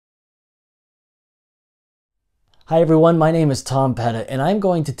Hi everyone, my name is Tom Pettit, and I'm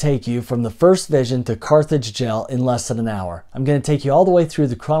going to take you from the first vision to Carthage Jail in less than an hour. I'm going to take you all the way through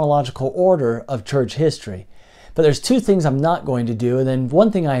the chronological order of church history. But there's two things I'm not going to do, and then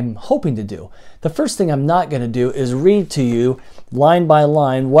one thing I'm hoping to do. The first thing I'm not going to do is read to you line by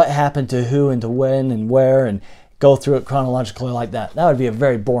line what happened to who and to when and where and go through it chronologically like that. That would be a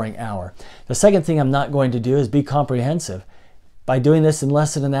very boring hour. The second thing I'm not going to do is be comprehensive. By doing this in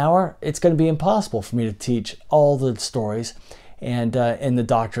less than an hour, it's going to be impossible for me to teach all the stories and the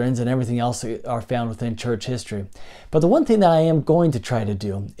doctrines and everything else that are found within church history. But the one thing that I am going to try to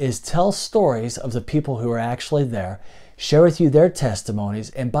do is tell stories of the people who are actually there, share with you their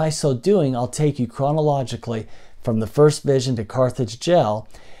testimonies, and by so doing, I'll take you chronologically from the first vision to Carthage Jail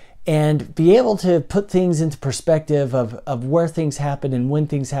and be able to put things into perspective of where things happened and when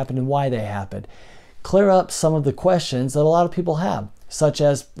things happened and why they happened. Clear up some of the questions that a lot of people have, such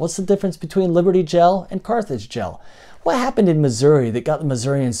as what's the difference between Liberty Jail and Carthage Jail? What happened in Missouri that got the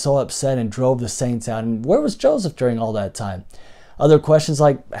Missourians so upset and drove the saints out? And where was Joseph during all that time? Other questions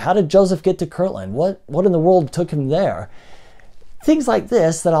like, how did Joseph get to Kirtland? What in the world took him there? Things like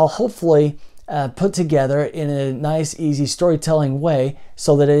this that I'll hopefully put together in a nice, easy storytelling way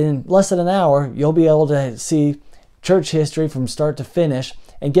so that in less than an hour, you'll be able to see church history from start to finish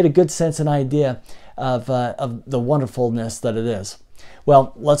and get a good sense and idea of the wonderfulness that it is.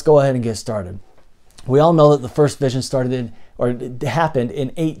 Well, let's go ahead and get started. We all know that the first vision happened in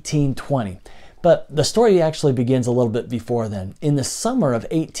 1820, but the story actually begins a little bit before then. In the summer of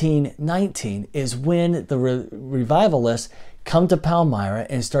 1819 is when the revivalists come to Palmyra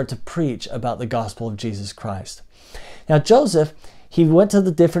and start to preach about the gospel of Jesus Christ. Now, Joseph, he went to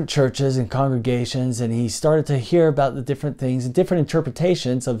the different churches and congregations and he started to hear about the different things and different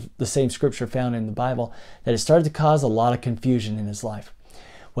interpretations of the same scripture found in the Bible, that it started to cause a lot of confusion in his life.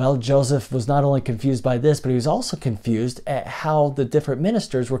 Well, Joseph was not only confused by this, but he was also confused at how the different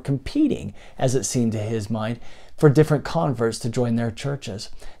ministers were competing, as it seemed to his mind, for different converts to join their churches.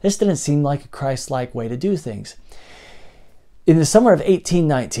 This didn't seem like a Christ-like way to do things. In the summer of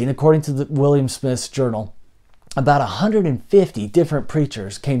 1819, according to William Smith's journal, about 150 different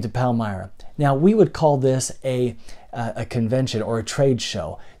preachers came to Palmyra. Now, we would call this a convention or a trade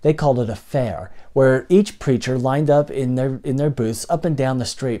show. They called it a fair, where each preacher lined up in their booths up and down the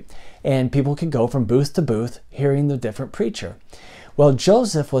street, and people could go from booth to booth hearing the different preacher. Well,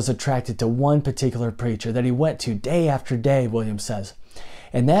 Joseph was attracted to one particular preacher that he went to day after day, William says.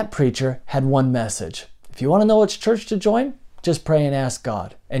 And that preacher had one message. If you want to know which church to join, just pray and ask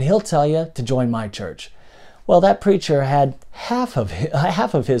God, and he'll tell you to join my church. Well, that preacher had half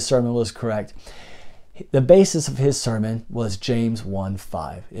of his sermon was correct. The basis of his sermon was James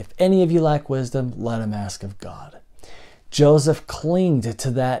 1:5. If any of you lack wisdom, let him ask of God. Joseph clinged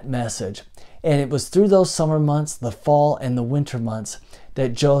to that message. And it was through those summer months, the fall and the winter months,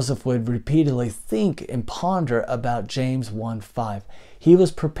 that Joseph would repeatedly think and ponder about James 1:5. He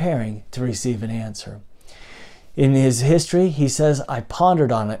was preparing to receive an answer. In his history, he says, I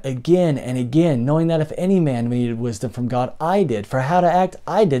pondered on it again and again, knowing that if any man needed wisdom from God, I did. For how to act,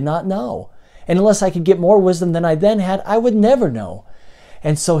 I did not know. And unless I could get more wisdom than I then had, I would never know.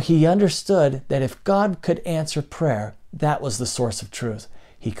 And so he understood that if God could answer prayer, that was the source of truth.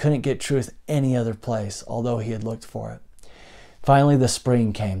 He couldn't get truth any other place, although he had looked for it. Finally, the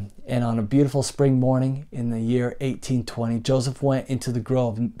spring came. And on a beautiful spring morning in the year 1820, Joseph went into the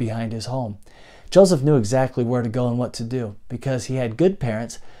grove behind his home. Joseph knew exactly where to go and what to do because he had good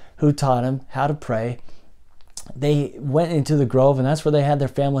parents who taught him how to pray. They went into the grove, and that's where they had their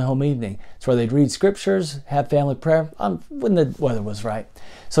family home evening. It's where they'd read scriptures, have family prayer when the weather was right.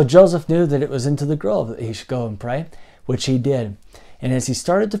 So Joseph knew that it was into the grove that he should go and pray, which he did. And as he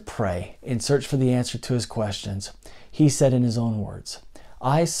started to pray and search for the answer to his questions, he said in his own words,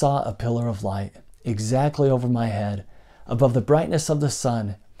 I saw a pillar of light exactly over my head, above the brightness of the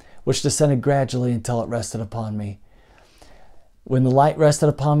sun, which descended gradually until it rested upon me. When the light rested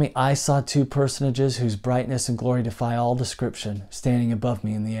upon me, I saw two personages whose brightness and glory defy all description, standing above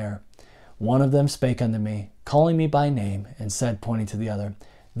me in the air. One of them spake unto me, calling me by name, and said, pointing to the other,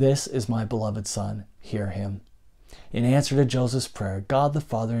 This is my beloved Son, hear him. In answer to Joseph's prayer, God the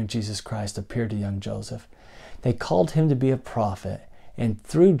Father and Jesus Christ appeared to young Joseph. They called him to be a prophet, and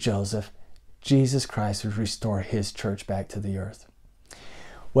through Joseph, Jesus Christ would restore his church back to the earth.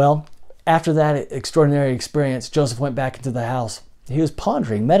 Well, after that extraordinary experience, Joseph went back into the house. He was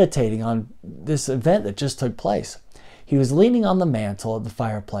pondering, meditating on this event that just took place. He was leaning on the mantle of the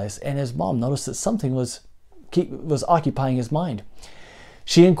fireplace, and his mom noticed that something was occupying his mind.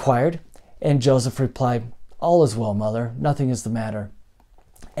 She inquired, and Joseph replied, All is well, mother. Nothing is the matter.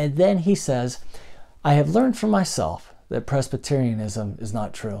 And then he says, I have learned for myself that Presbyterianism is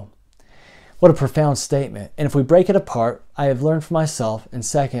not true. What a profound statement. And if we break it apart, I have learned for myself, and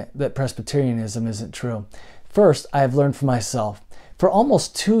second, that Presbyterianism isn't true. First, I have learned for myself. For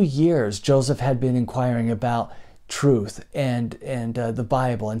almost 2 years, Joseph had been inquiring about truth and the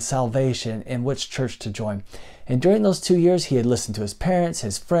Bible and salvation and which church to join. And during those 2 years, he had listened to his parents,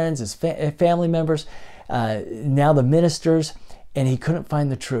 his friends, his family members, now the ministers, and he couldn't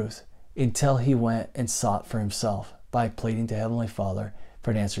find the truth until he went and sought for himself by pleading to Heavenly Father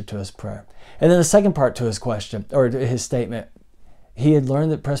for an answer to his prayer. And then the second part to his question, or his statement, he had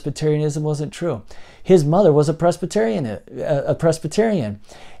learned that Presbyterianism wasn't true. His mother was a Presbyterian,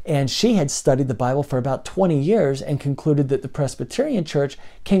 and she had studied the Bible for about 20 years and concluded that the Presbyterian church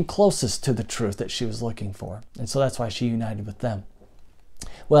came closest to the truth that she was looking for. And so that's why she united with them.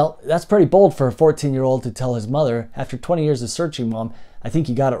 Well, that's pretty bold for a 14-year-old to tell his mother, after 20 years of searching, Mom, I think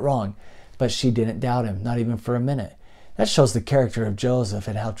you got it wrong. But she didn't doubt him, not even for a minute. That shows the character of Joseph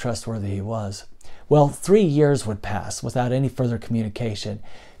and how trustworthy he was. Well, 3 years would pass without any further communication.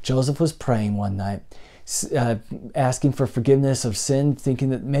 Joseph was praying one night, asking for forgiveness of sin, thinking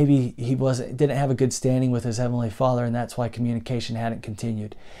that maybe he didn't have a good standing with his Heavenly Father, and that's why communication hadn't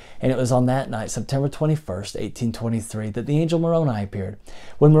continued. And it was on that night, September 21st, 1823, that the angel Moroni appeared.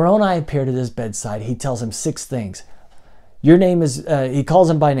 When Moroni appeared at his bedside, he tells him 6 things. Your name is, he calls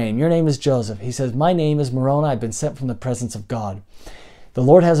him by name. Your name is Joseph. He says, my name is Moroni. I've been sent from the presence of God. The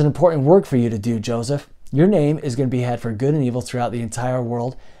Lord has an important work for you to do, Joseph. Your name is going to be had for good and evil throughout the entire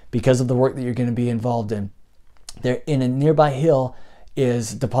world because of the work that you're going to be involved in. There, in a nearby hill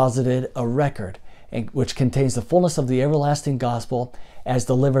is deposited a record which contains the fullness of the everlasting gospel as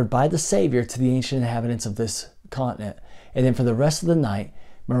delivered by the Savior to the ancient inhabitants of this continent. And then for the rest of the night,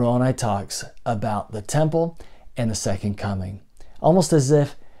 Moroni talks about the temple and the second coming. Almost as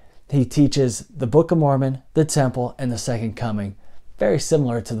if he teaches the Book of Mormon, the temple, and the second coming. Very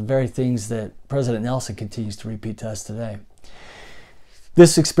similar to the very things that President Nelson continues to repeat to us today.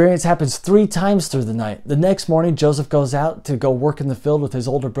 This experience happens 3 times through the night. The next morning, Joseph goes out to go work in the field with his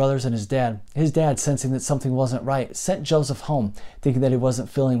older brothers and his dad. His dad, sensing that something wasn't right, sent Joseph home, thinking that he wasn't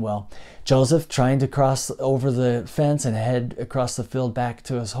feeling well. Joseph, trying to cross over the fence and head across the field back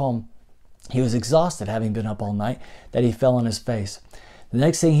to his home, he was exhausted, having been up all night, that he fell on his face. The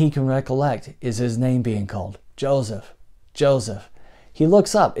next thing he can recollect is his name being called. Joseph. Joseph. He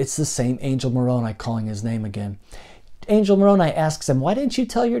looks up. It's the same angel Moroni calling his name again. Angel Moroni asks him, why didn't you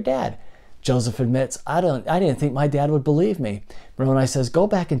tell your dad? Joseph admits, I didn't think my dad would believe me. Moroni says, go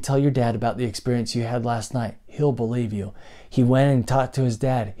back and tell your dad about the experience you had last night. He'll believe you. He went and talked to his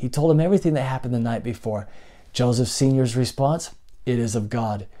dad. He told him everything that happened the night before. Joseph Sr.'s response, it is of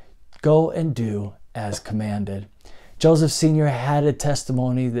God. Go and do as commanded. Joseph Sr. had a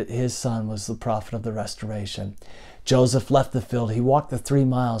testimony that his son was the prophet of the restoration. Joseph left the field. He walked the 3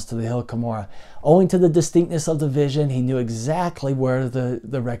 miles to the hill Cumorah. Owing to the distinctness of the vision, he knew exactly where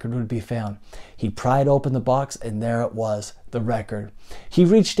the record would be found. He pried open the box, and there it was, the record. He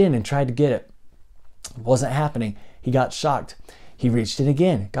reached in and tried to get it. It wasn't happening. He got shocked. He reached in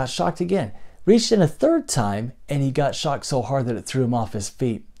again, got shocked again. Reached in a 3rd time, and he got shocked so hard that it threw him off his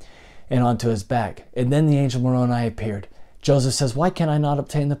feet and onto his back. And then the angel Moroni appeared. Joseph says, why can I not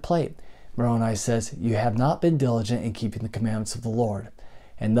obtain the plate? Moroni says, you have not been diligent in keeping the commandments of the Lord.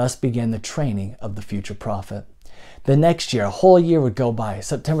 And thus began the training of the future prophet. The next year, a whole year would go by.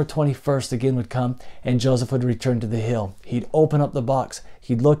 September 21st again would come, and Joseph would return to the hill. He'd open up the box.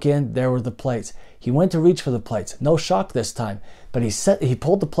 He'd look in. There were the plates. He went to reach for the plates. No shock this time. But he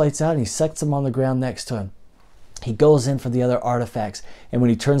pulled the plates out and he sets them on the ground next to him. He goes in for the other artifacts. And when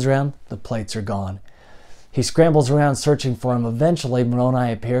he turns around, the plates are gone. He scrambles around searching for him. Eventually,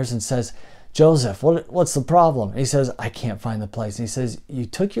 Moroni appears and says, Joseph, what's the problem? And he says, I can't find the plates. And he says, you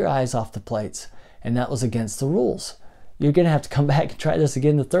took your eyes off the plates, and that was against the rules. You're going to have to come back and try this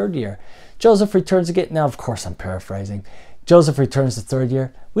again the 3rd year. Joseph returns again. Now, of course, I'm paraphrasing. Joseph returns the 3rd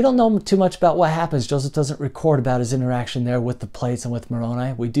year. We don't know too much about what happens. Joseph doesn't record about his interaction there with the plates and with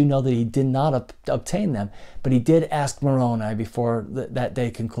Moroni. We do know that he did not obtain them, but he did ask Moroni before that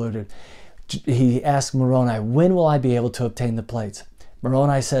day concluded. He asked Moroni, when will I be able to obtain the plates?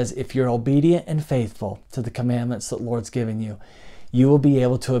 Moroni says, if you're obedient and faithful to the commandments that the Lord's given you, you will be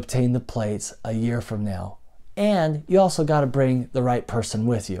able to obtain the plates a year from now. And you also got to bring the right person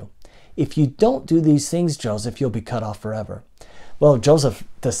with you. If you don't do these things, Joseph, you'll be cut off forever. Well, Joseph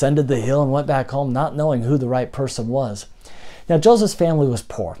descended the hill and went back home not knowing who the right person was. Now, Joseph's family was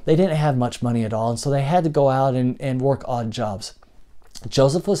poor. They didn't have much money at all, and so they had to go out and work odd jobs.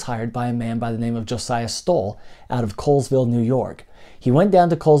 Joseph was hired by a man by the name of Josiah Stoll out of Colesville, New York. He went down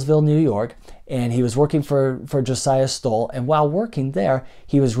to Colesville, New York, and he was working for Josiah Stoll. And while working there,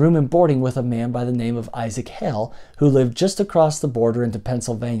 he was room and boarding with a man by the name of Isaac Hale, who lived just across the border into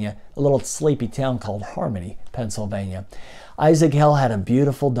Pennsylvania, a little sleepy town called Harmony, Pennsylvania. Isaac Hale had a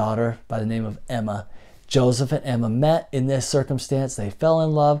beautiful daughter by the name of Emma. Joseph and Emma met in this circumstance. They fell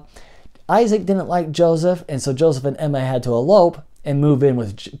in love. Isaac didn't like Joseph, and so Joseph and Emma had to elope and move in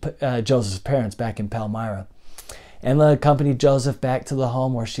with Joseph's parents back in Palmyra. Emma accompanied Joseph back to the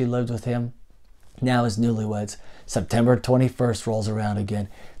home where she lived with him, now as newlyweds. September 21st rolls around again.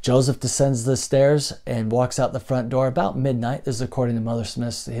 Joseph descends the stairs and walks out the front door about midnight. This is according to Mother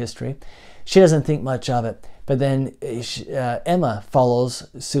Smith's history. She doesn't think much of it, but then Emma follows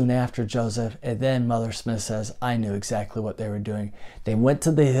soon after Joseph, and then Mother Smith says, I knew exactly what they were doing. They went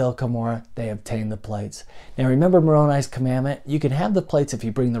to the hill Cumorah, they obtained the plates. Now remember Moroni's commandment, you can have the plates if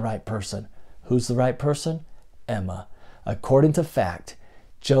you bring the right person. Who's the right person? Emma. According to fact,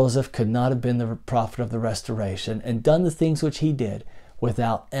 Joseph could not have been the prophet of the restoration and done the things which he did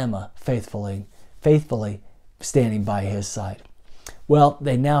without Emma faithfully standing by his side. Well,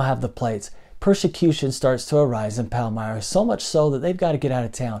 they now have the plates. Persecution starts to arise in Palmyra, so much so that they've got to get out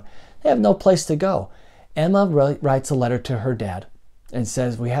of town. They have no place to go. Emma writes a letter to her dad and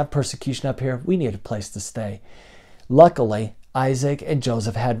says, we have persecution up here. We need a place to stay. Luckily, Isaac and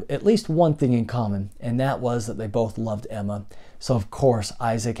Joseph had at least one thing in common, and that was that they both loved Emma. So of course,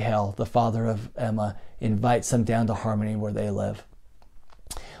 Isaac Hale, the father of Emma, invites them down to Harmony where they live.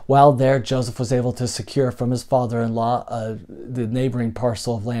 While there, Joseph was able to secure from his father-in-law the neighboring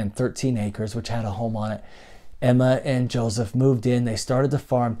parcel of land, 13 acres, which had a home on it. Emma and Joseph moved in. They started to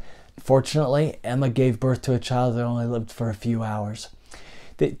farm. Fortunately, Emma gave birth to a child that only lived for a few hours.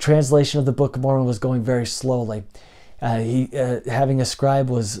 The translation of the Book of Mormon was going very slowly. Having a scribe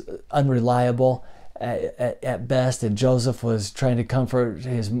was unreliable at best, and Joseph was trying to comfort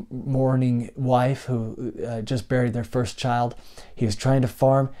his mourning wife who just buried their first child. He was trying to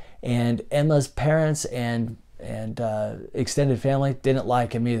farm, and Emma's parents and extended family didn't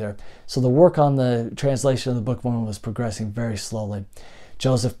like him either. So the work on the translation of the Book of Mormon was progressing very slowly.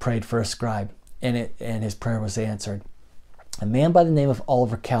 Joseph prayed for a scribe, and his prayer was answered. A man by the name of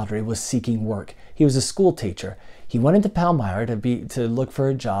Oliver Cowdery was seeking work. He was a school teacher. He went into Palmyra to look for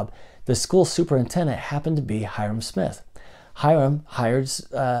a job. The school superintendent happened to be Hiram Smith. Hiram hires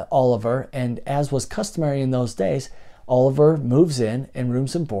Oliver, and as was customary in those days, Oliver moves in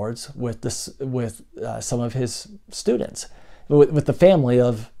rooms and boards with some of his students, with the family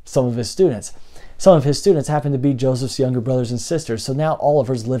of some of his students. Some of his students happen to be Joseph's younger brothers and sisters, so now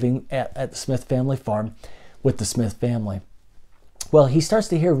Oliver's living at the Smith family farm with the Smith family. Well, he starts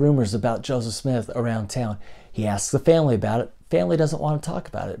to hear rumors about Joseph Smith around town. He asks the family about it. Family doesn't want to talk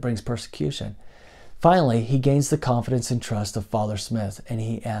about it. It brings persecution. Finally, he gains the confidence and trust of Father Smith, and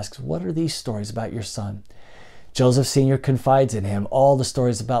he asks, what are these stories about your son? Joseph Sr. confides in him all the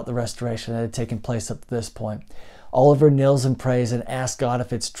stories about the restoration that had taken place up to this point. Oliver kneels and prays and asks God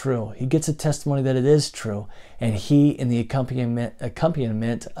if it's true. He gets a testimony that it is true, and he, in the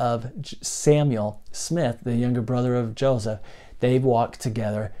accompaniment of Samuel Smith, the younger brother of Joseph, they walk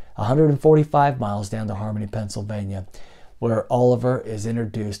together 145 miles down to Harmony, Pennsylvania, where Oliver is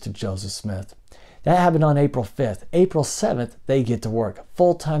introduced to Joseph Smith. That happened on April 5th. April 7th, they get to work,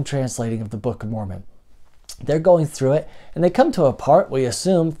 full-time translating of the Book of Mormon. They're going through it, and they come to a part, we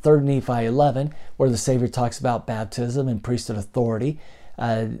assume, 3 Nephi 11, where the Savior talks about baptism and priesthood authority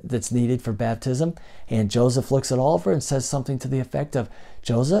that's needed for baptism. And Joseph looks at Oliver and says something to the effect of,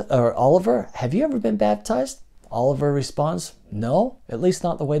 Oliver, have you ever been baptized? Oliver responds, no, at least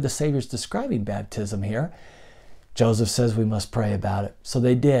not the way the Savior's describing baptism here. Joseph says we must pray about it. So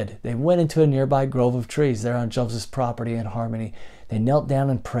they did. They went into a nearby grove of trees there on Joseph's property in Harmony. They knelt down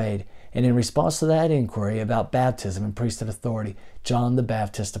and prayed. And in response to that inquiry about baptism and priesthood authority, John the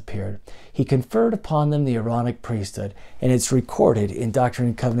Baptist appeared. He conferred upon them the Aaronic priesthood, and it's recorded in Doctrine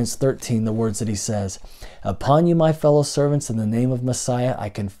and Covenants 13, the words that he says, upon you, my fellow servants, in the name of Messiah, I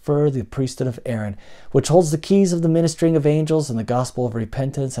confer the priesthood of Aaron, which holds the keys of the ministering of angels and the gospel of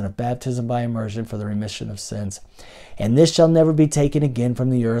repentance and of baptism by immersion for the remission of sins. And this shall never be taken again from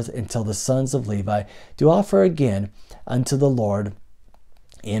the earth until the sons of Levi do offer again unto the Lord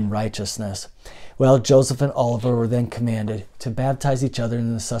in righteousness. Well, Joseph and Oliver were then commanded to baptize each other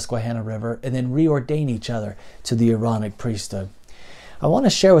in the Susquehanna River and then reordain each other to the Aaronic priesthood. I want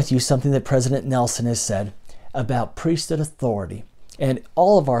to share with you something that President Nelson has said about priesthood authority and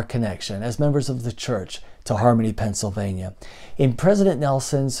all of our connection as members of the church to Harmony, Pennsylvania. In President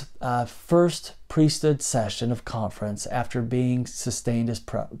Nelson's first priesthood session of conference after being sustained as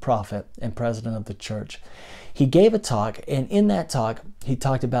prophet and president of the church. He gave a talk, and in that talk, he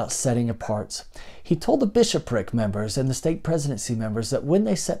talked about setting aparts. He told the bishopric members and the stake presidency members that when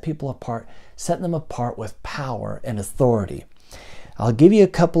they set people apart, set them apart with power and authority. I'll give you a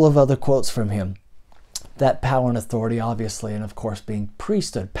couple of other quotes from him. That power and authority, obviously, and of course being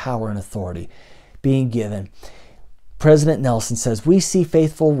priesthood, power and authority being given. President Nelson says, "We see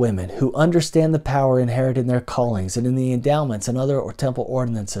faithful women who understand the power inherent in their callings and in the endowments and other temple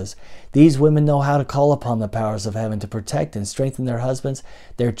ordinances. These women know how to call upon the powers of heaven to protect and strengthen their husbands,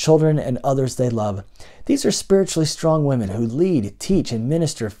 their children, and others they love. These are spiritually strong women who lead, teach, and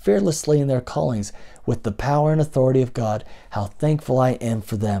minister fearlessly in their callings with the power and authority of God. How thankful I am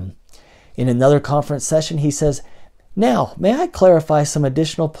for them." In another conference session, he says, "Now, may I clarify some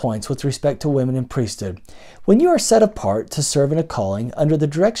additional points with respect to women in priesthood? When you are set apart to serve in a calling under the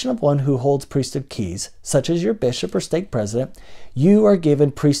direction of one who holds priesthood keys, such as your bishop or stake president, you are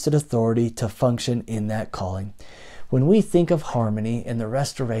given priesthood authority to function in that calling." When we think of harmony and the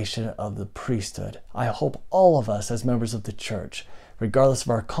restoration of the priesthood, I hope all of us as members of the church, regardless of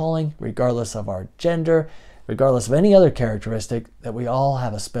our calling, regardless of our gender, regardless of any other characteristic, that we all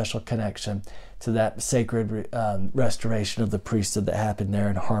have a special connection to that sacred restoration of the priesthood that happened there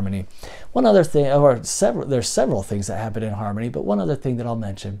in harmony. One other thing, there's several things that happened in harmony, but one other thing that I'll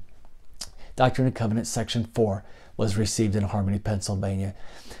mention, Doctrine and Covenants section 4 was received in Harmony, Pennsylvania.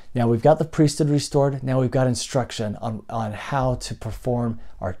 Now we've got the priesthood restored. Now we've got instruction on how to perform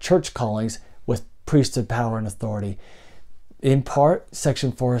our church callings with priesthood power and authority. In part,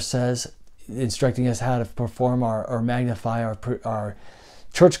 section 4 says, instructing us how to perform or magnify our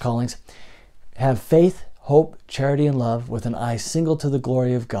church callings, have faith, hope, charity, and love with an eye single to the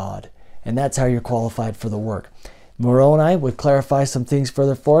glory of God. And that's how you're qualified for the work. Moroni would clarify some things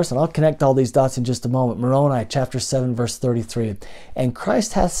further for us, and I'll connect all these dots in just a moment. Moroni, chapter 7, verse 33. "And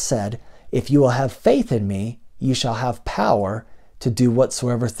Christ hath said, If you will have faith in me, you shall have power to do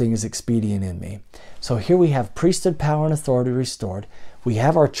whatsoever thing is expedient in me." So here we have priesthood power and authority restored. We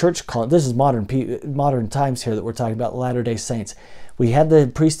have our church calling. This is modern times here that we're talking about, Latter-day Saints. We had the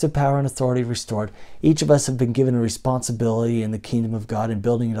priesthood power and authority restored. Each of us have been given a responsibility in the kingdom of God and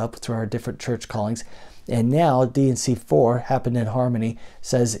building it up through our different church callings. And now D&C 4, happened in harmony,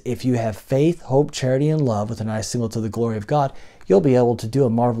 says if you have faith, hope, charity, and love with an eye single to the glory of God, you'll be able to do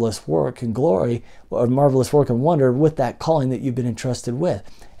a marvelous work and glory, or marvelous work and wonder with that calling that you've been entrusted with.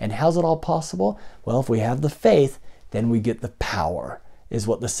 And how's it all possible? Well, if we have the faith, then we get the power, is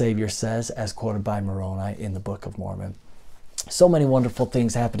what the Savior says, as quoted by Moroni in the Book of Mormon. So many wonderful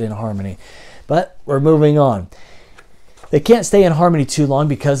things happen in harmony. But we're moving on. They can't stay in harmony too long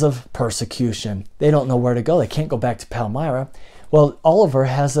because of persecution. They don't know where to go. They can't go back to Palmyra. Well, Oliver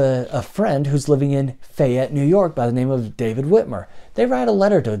has a friend who's living in Fayette, New York, by the name of David Whitmer. They write a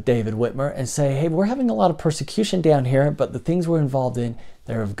letter to David Whitmer and say, "Hey, we're having a lot of persecution down here, but the things we're involved in,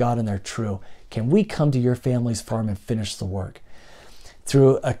 they're of God and they're true. Can we come to your family's farm and finish the work?"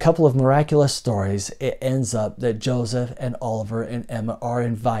 Through a couple of miraculous stories, it ends up that Joseph and Oliver and Emma are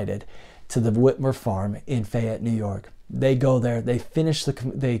invited to the Whitmer farm in Fayette, New York. They go there,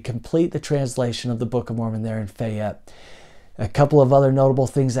 they complete the translation of the Book of Mormon there in Fayette. A couple of other notable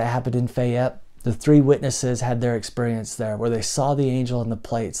things that happened in Fayette. The 3 witnesses had their experience there where they saw the angel in the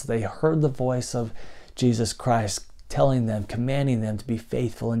plates. They heard the voice of Jesus Christ telling them, commanding them to be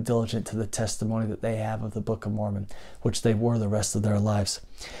faithful and diligent to the testimony that they have of the Book of Mormon, which they were the rest of their lives.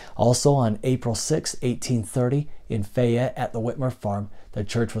 Also on April 6, 1830, in Fayette at the Whitmer farm, the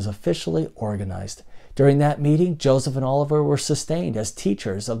church was officially organized. During that meeting, Joseph and Oliver were sustained as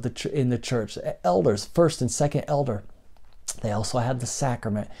teachers in the church, elders, first and second elder. They also had the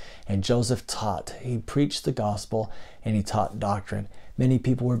sacrament, and Joseph taught. He preached the gospel, and he taught doctrine. Many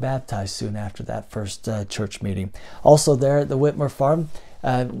people were baptized soon after that first church meeting. Also there at the Whitmer farm,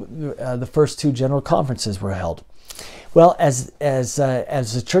 the first 2 general conferences were held. Well, as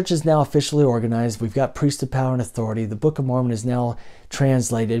the church is now officially organized, we've got priesthood power and authority. The Book of Mormon is now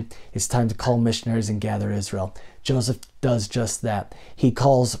translated. It's time to call missionaries and gather Israel. Joseph does just that. He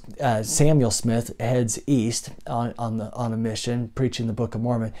calls Samuel Smith, heads east on a mission, preaching the Book of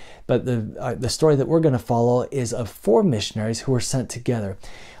Mormon. But the story that we're going to follow is of 4 missionaries who were sent together: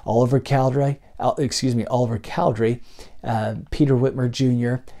 Oliver Cowdery, Peter Whitmer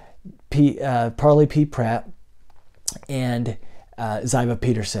Jr., Parley P. Pratt, and Ziba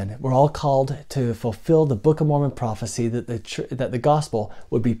Peterson were all called to fulfill the Book of Mormon prophecy that the gospel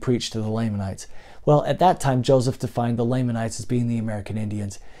would be preached to the Lamanites. Well, at that time, Joseph defined the Lamanites as being the American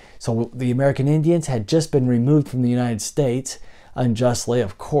Indians. So the American Indians had just been removed from the United States unjustly,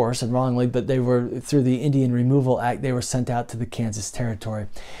 of course, and wrongly, but they were, through the Indian Removal Act, they were sent out to the Kansas Territory.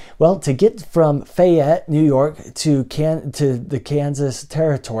 Well, to get from Fayette, New York, to the Kansas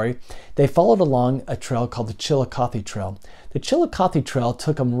Territory, they followed along a trail called the Chillicothe Trail. The Chillicothe Trail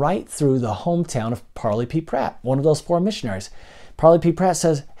took them right through the hometown of Parley P. Pratt, one of those 4 missionaries. Parley P. Pratt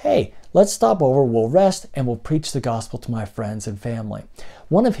says, hey, let's stop over, we'll rest, and we'll preach the gospel to my friends and family.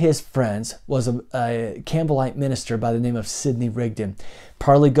 One of his friends was a Campbellite minister by the name of Sidney Rigdon.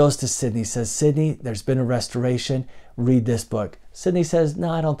 Parley goes to Sidney, says, Sidney, there's been a restoration, read this book. Sidney says, no,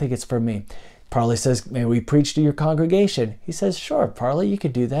 I don't think it's for me. Parley says, may we preach to your congregation? He says, sure, Parley, you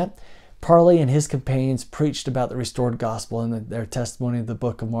could do that. Parley and his companions preached about the restored gospel and their testimony of the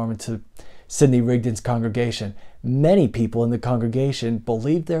Book of Mormon to Sidney Rigdon's congregation. Many people in the congregation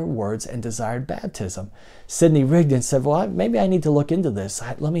believed their words and desired baptism. Sidney Rigdon said, well, maybe I need to look into this.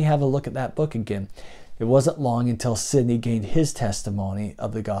 Let me have a look at that book again. It wasn't long until Sidney gained his testimony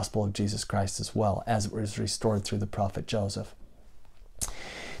of the gospel of Jesus Christ as well, as it was restored through the prophet Joseph.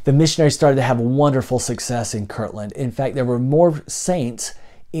 The missionaries started to have wonderful success in Kirtland. In fact, there were more saints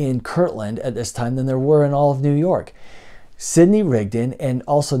in Kirtland at this time than there were in all of New York. Sidney Rigdon and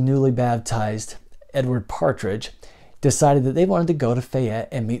also newly baptized Edward Partridge decided that they wanted to go to Fayette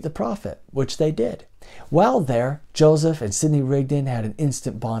and meet the prophet, which they did. While there, Joseph and Sidney Rigdon had an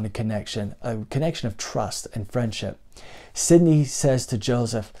instant bond of connection, a connection of trust and friendship. Sidney says to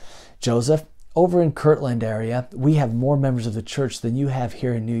Joseph, Joseph, over in Kirtland area, we have more members of the church than you have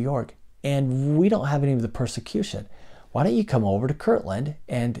here in New York, and we don't have any of the persecution. Why don't you come over to Kirtland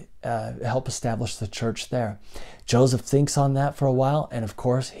and help establish the church there? Joseph thinks on that for a while, and of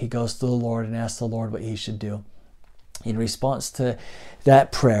course, he goes to the Lord and asks the Lord what he should do. In response to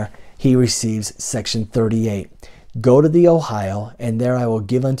that prayer, he receives section 38. Go to the Ohio, and there I will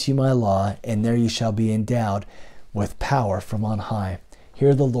give unto you my law, and there you shall be endowed with power from on high.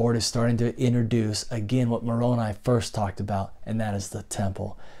 Here the Lord is starting to introduce, again, what Moroni first talked about, and that is the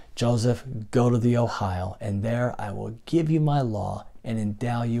temple. Joseph, go to the Ohio, and there I will give you my law and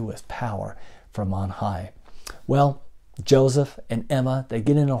endow you with power from on high. Well, Joseph and Emma, they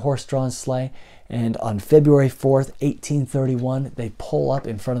get in a horse-drawn sleigh, and on February 4th, 1831, they pull up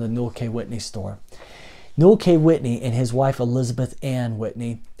in front of the Newell K. Whitney store. Newell K. Whitney and his wife Elizabeth Ann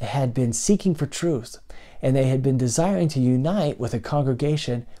Whitney had been seeking for truth, and they had been desiring to unite with a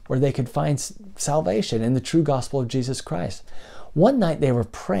congregation where they could find salvation in the true gospel of Jesus Christ. One night they were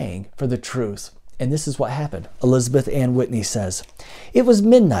praying for the truth, and this is what happened. Elizabeth Ann Whitney says, it was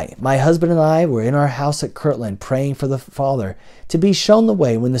midnight. My husband and I were in our house at Kirtland praying for the Father to be shown the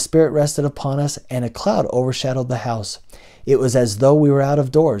way when the Spirit rested upon us and a cloud overshadowed the house. It was as though we were out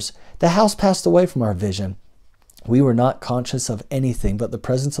of doors. The house passed away from our vision. We were not conscious of anything but the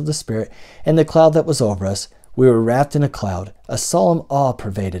presence of the Spirit and the cloud that was over us. We were wrapped in a cloud. A solemn awe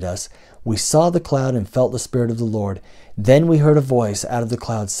pervaded us. We saw the cloud and felt the Spirit of the Lord. Then we heard a voice out of the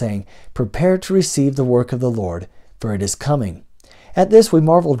cloud saying, prepare to receive the work of the Lord, for it is coming. At this we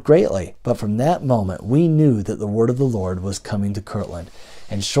marveled greatly, but from that moment we knew that the word of the Lord was coming to Kirtland.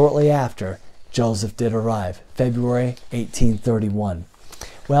 And shortly after, Joseph did arrive, February 1831.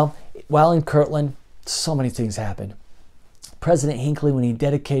 Well, while in Kirtland, so many things happened. President Hinckley, when he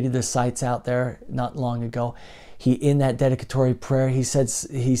dedicated the sites out there not long ago, in that dedicatory prayer, he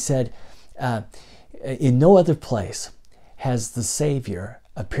said, in no other place has the Savior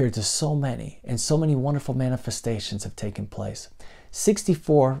appeared to so many, and so many wonderful manifestations have taken place.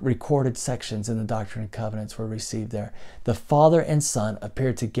 64 recorded sections in the Doctrine and Covenants were received there. The Father and Son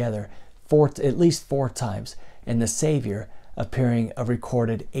appeared together at least 4 times, and the Savior appearing a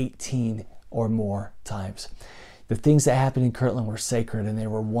recorded 18 or more times. The things that happened in Kirtland were sacred and they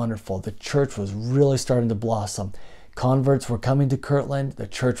were wonderful. The church was really starting to blossom. Converts were coming to Kirtland. The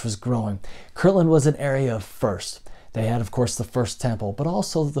church was growing. Kirtland was an area of first. They had, of course, the first temple, but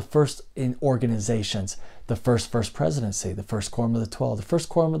also the first in organizations, the first presidency, the first quorum of the 12, the first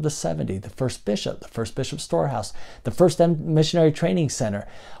quorum of the 70, the first bishop storehouse, the first missionary training center.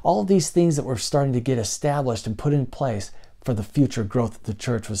 All of these things that were starting to get established and put in place for the future growth of the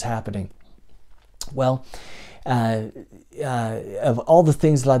church was happening. Well, of all the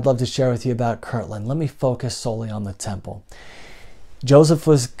things that I'd love to share with you about Kirtland, let me focus solely on the temple. Joseph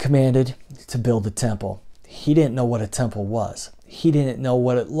was commanded to build the temple. He didn't know what a temple was. He didn't know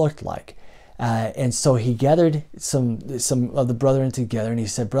what it looked like. And so he gathered some of the brethren together and he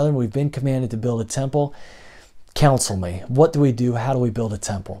said, brethren, we've been commanded to build a temple. Counsel me. What do we do? How do we build a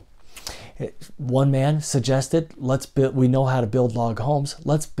temple? One man suggested, we know how to build log homes.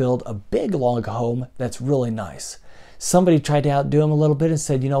 Let's build a big log home that's really nice. Somebody tried to outdo him a little bit and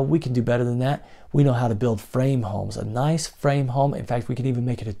said, you know, we can do better than that. We know how to build frame homes, a nice frame home. In fact, we can even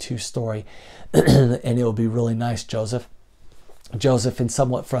make it a 2-story and it will be really nice, Joseph. Joseph, in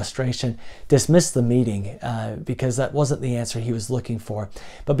somewhat frustration, dismissed the meeting because that wasn't the answer he was looking for.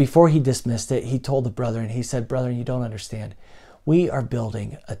 But before he dismissed it, he told the brethren, he said, brethren, you don't understand. We are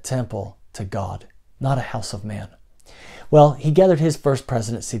building a temple to God, not a house of man. Well, he gathered his first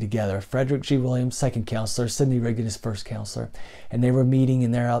presidency together, Frederick G. Williams, second counselor, Sidney Rigdon, his first counselor, and they were meeting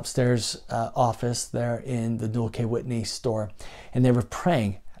in their upstairs office there in the Newell K. Whitney store, and they were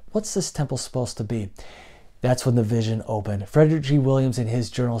praying, what's this temple supposed to be? That's when the vision opened. Frederick G. Williams in his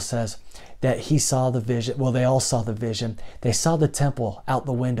journal says that he saw the vision. Well, they all saw the vision. They saw the temple out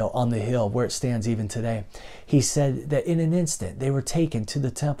the window on the hill where it stands even today. He said that in an instant they were taken to the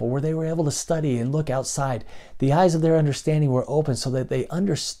temple where they were able to study and look outside. The eyes of their understanding were open so that they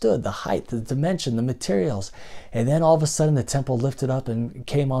understood the height, the dimension, the materials. And then all of a sudden the temple lifted up and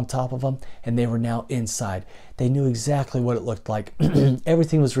came on top of them, and they were now inside. They knew exactly what it looked like.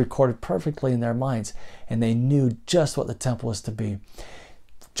 Everything was recorded perfectly in their minds, and they knew just what the temple was to be.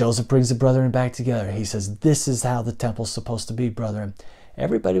 Joseph brings the brethren back together. He says, this is how the temple's supposed to be, brethren.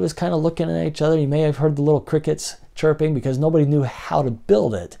 Everybody was kind of looking at each other. You may have heard the little crickets chirping because nobody knew how to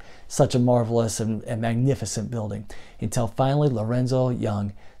build it. Such a marvelous and magnificent building. Until finally Lorenzo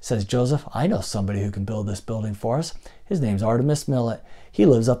Young says, Joseph, I know somebody who can build this building for us. His name's Artemus Millet. He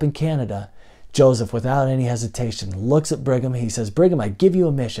lives up in Canada. Joseph, without any hesitation, looks at Brigham. He says, Brigham, I give you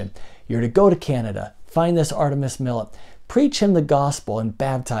a mission. You're to go to Canada, find this Artemus Millet, preach him the gospel and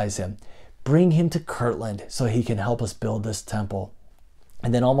baptize him. Bring him to Kirtland so he can help us build this temple.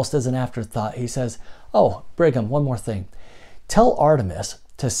 And then almost as an afterthought, he says, oh, Brigham, one more thing. Tell Artemus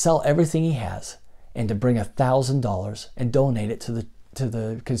to sell everything he has and to bring $1,000 and donate it to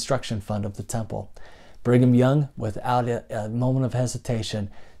the construction fund of the temple. Brigham Young, without a moment of hesitation,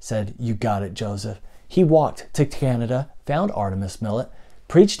 said, you got it, Joseph. He walked to Canada, found Artemus Millet,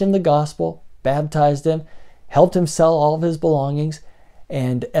 preached him the gospel, baptized him, helped him sell all of his belongings,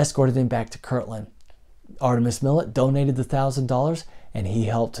 and escorted him back to Kirtland. Artemus Millet donated the $1,000, and he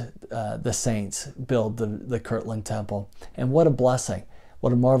helped the saints build the Kirtland temple. And what a blessing.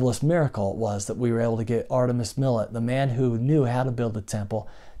 What a marvelous miracle it was that we were able to get Artemus Millet, the man who knew how to build the temple,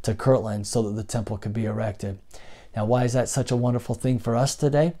 to Kirtland so that the temple could be erected. Now, why is that such a wonderful thing for us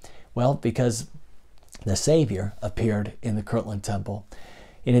today? Well, because the Savior appeared in the Kirtland temple.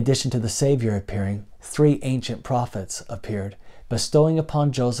 In addition to the Savior appearing, 3 ancient prophets appeared, bestowing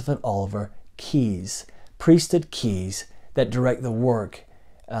upon Joseph and Oliver keys, priesthood keys that direct the work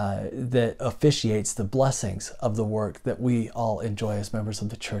that officiates the blessings of the work that we all enjoy as members of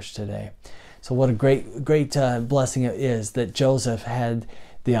the church today. So what a great blessing it is that Joseph had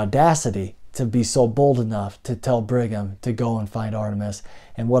the audacity to be so bold enough to tell Brigham to go and find Artemis.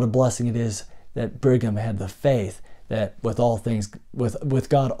 And what a blessing it is that Brigham had the faith that with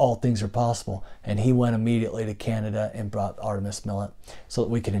God all things are possible. And he went immediately to Canada and brought Artemus Millet so that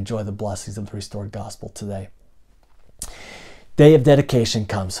we can enjoy the blessings of the restored gospel today. Day of dedication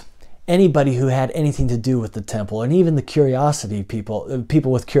comes. Anybody who had anything to do with the temple, and even the curiosity people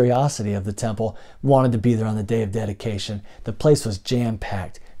with curiosity of the temple, wanted to be there on the day of dedication. The place was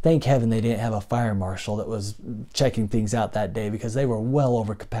jam-packed. Thank heaven they didn't have a fire marshal that was checking things out that day because they were well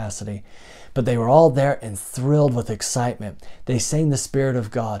over capacity. But they were all there and thrilled with excitement. They sang the Spirit of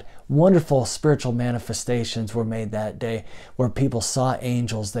God. Wonderful spiritual manifestations were made that day where people saw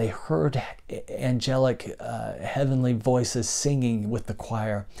angels. They heard angelic heavenly voices singing with the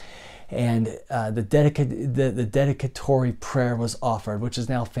choir. And the dedicatory prayer was offered, which is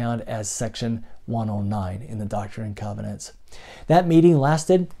now found as section 109 in the Doctrine and Covenants. That meeting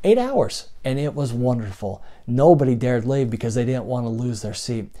lasted 8 hours, and it was wonderful. Nobody dared leave because they didn't want to lose their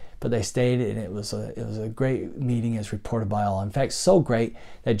seat, but they stayed, and it was a great meeting as reported by all. In fact, so great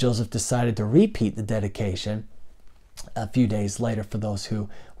that Joseph decided to repeat the dedication a few days later for those who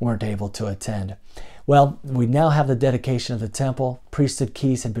weren't able to attend. Well, we now have the dedication of the temple. Priesthood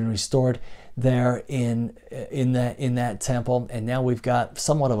keys have been restored there in that temple, and now we've got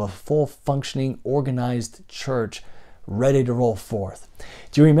somewhat of a full functioning, organized church ready to roll forth.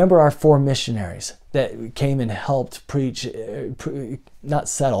 Do you remember our 4 missionaries that came and helped preach, not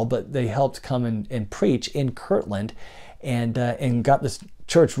settle, but they helped come and preach in Kirtland and got this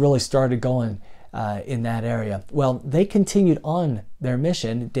church really started going in that area? Well, they continued on their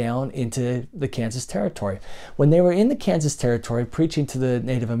mission down into the Kansas Territory. When they were in the Kansas Territory preaching to the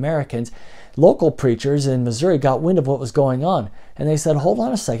Native Americans, local preachers in Missouri got wind of what was going on, and they said, hold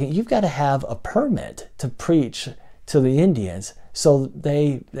on a second, you've got to have a permit to preach to the Indians So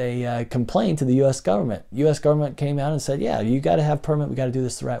they complained to the U.S. government. U.S. government came out and said, yeah, you got to have permit. We got to do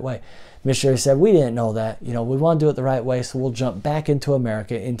this the right way. Missionaries said, we didn't know that. We want to do it the right way, so we'll jump back into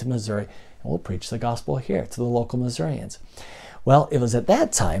America, into Missouri, and we'll preach the gospel here to the local Missourians. Well, it was at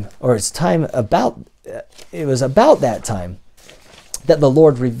that time, or it was about that time that the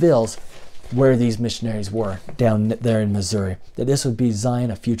Lord reveals where these missionaries were down there in Missouri, that this would be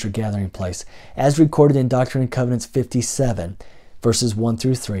Zion, a future gathering place, as recorded in Doctrine and Covenants 57, verses 1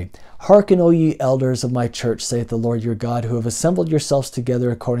 through 3. Hearken, O ye elders of my church, saith the Lord your God, who have assembled yourselves together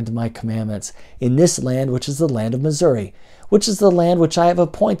according to my commandments, in this land which is the land of Missouri, which is the land which I have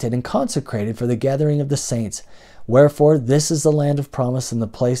appointed and consecrated for the gathering of the saints. Wherefore, this is the land of promise and the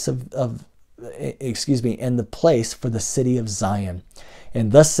place and the place for the city of Zion.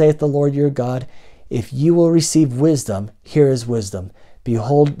 And thus saith the Lord your God, if you will receive wisdom, here is wisdom.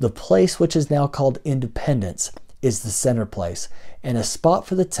 Behold, the place which is now called Independence is the center place, and a spot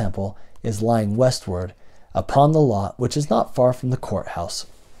for the temple is lying westward upon the lot which is not far from the courthouse.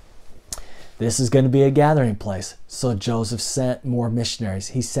 This is going to be a gathering place. So Joseph sent more missionaries.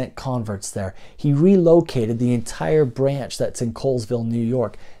 He sent converts there. He relocated the entire branch that's in Colesville, New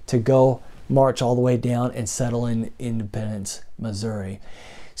York, to go march all the way down and settle in Independence, Missouri.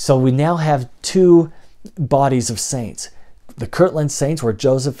 So we now have two bodies of saints. The Kirtland Saints, where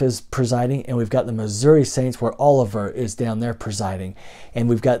Joseph is presiding, and we've got the Missouri Saints, where Oliver is down there presiding. And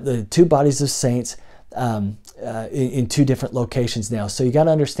we've got the two bodies of saints in two different locations now. So you got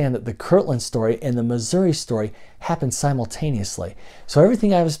to understand that the Kirtland story and the Missouri story happened simultaneously. So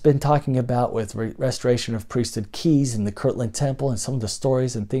everything I've been talking about with restoration of priesthood keys and the Kirtland Temple and some of the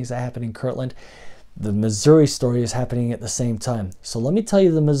stories and things that happen in Kirtland, the Missouri story is happening at the same time. So let me tell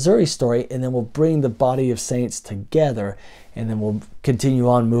you the Missouri story, and then we'll bring the body of saints together, and then we'll continue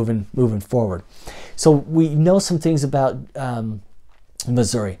on moving forward. So we know some things about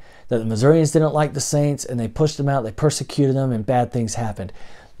Missouri, that the Missourians didn't like the saints and they pushed them out, they persecuted them, and bad things happened.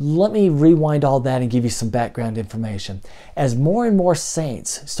 Let me rewind all that and give you some background information. As more and more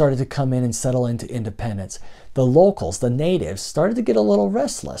saints started to come in and settle into Independence, the locals, the natives, started to get a little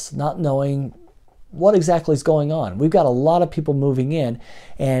restless, not knowing what exactly is going on. We've got a lot of people moving in,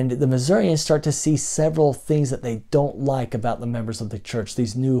 and the Missourians start to see several things that they don't like about the members of the church,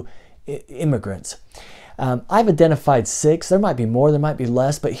 these new immigrants. I've identified 6. There might be more, there might be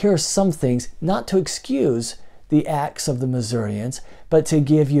less, but here are some things, not to excuse the acts of the Missourians, but to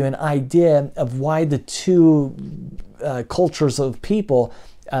give you an idea of why the two cultures of people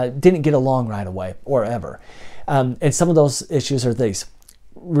didn't get along right away or ever. And some of those issues are these.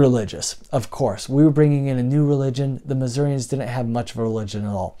 Religious, of course. We were bringing in a new religion. The Missourians didn't have much of a religion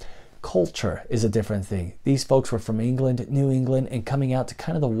at all. Culture is a different thing. These folks were from England, New England, and coming out to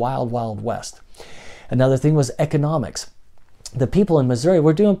kind of the wild, wild west. Another thing was economics. The people in Missouri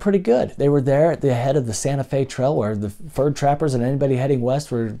were doing pretty good. They were there at the head of the Santa Fe Trail, where the fur trappers and anybody heading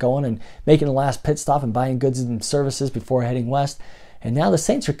west were going and making a last pit stop and buying goods and services before heading west. And now the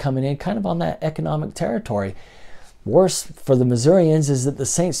saints are coming in kind of on that economic territory. Worse for the Missourians is that the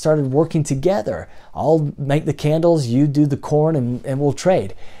saints started working together. I'll make the candles, you do the corn, and we'll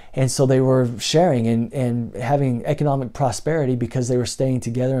trade. And so they were sharing and having economic prosperity because they were staying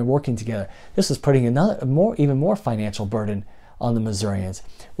together and working together. This was putting even more financial burden on the Missourians.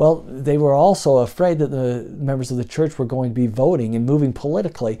 Well, they were also afraid that the members of the church were going to be voting and moving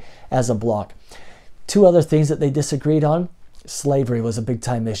politically as a bloc. Two other things that they disagreed on. Slavery was a big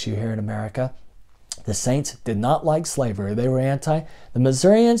time issue here in America. The saints did not like slavery. They were anti. The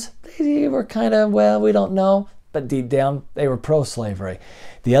Missourians, they were kind of, well, we don't know, but deep down they were pro-slavery.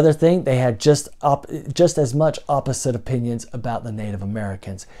 The other thing, they had just as much opposite opinions about the Native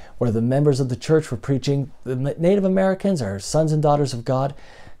Americans, where the members of the church were preaching the Native Americans are sons and daughters of God.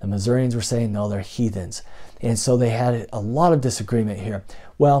 The Missourians were saying, no, they're heathens. And so they had a lot of disagreement here.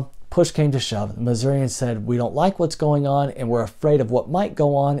 Well, push came to shove. The Missourians said, we don't like what's going on and we're afraid of what might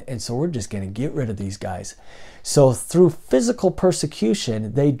go on, and so we're just going to get rid of these guys. So through physical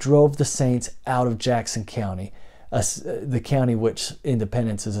persecution, they drove the saints out of Jackson County, the county which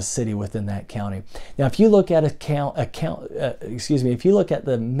Independence is a city within that county. Now, if you look at if you look at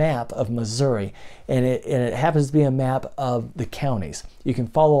the map of Missouri, and it happens to be a map of the counties, you can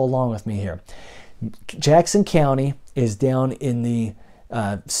follow along with me here. Jackson County is down in the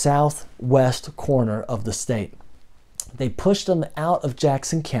southwest corner of the state. They pushed them out of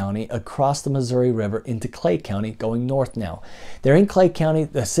Jackson County across the Missouri River into Clay County, going north now. They're in Clay County.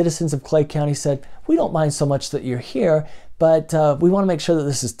 The citizens of Clay County said, we don't mind so much that you're here, but we want to make sure that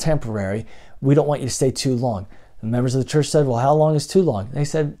this is temporary. We don't want you to stay too long. The members of the church said, well, how long is too long? They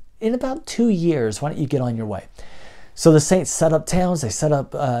said, in about 2 years, why don't you get on your way? So the saints set up towns, they set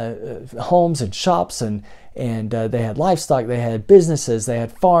up homes and shops, and they had livestock, they had businesses, they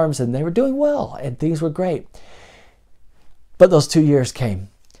had farms, and they were doing well, and things were great. But those 2 years came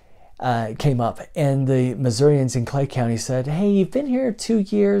up, and the Missourians in Clay County said, hey, you've been here 2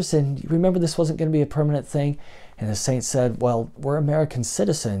 years, and remember this wasn't going to be a permanent thing? And the saints said, well, we're American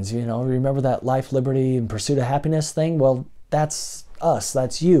citizens, you know, remember that life, liberty, and pursuit of happiness thing? Well, that's us,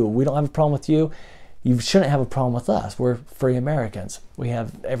 that's you. We don't have a problem with you. You shouldn't have a problem with us. We're free Americans. We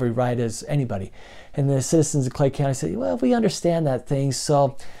have every right as anybody. And the citizens of Clay County said, well, we understand that thing,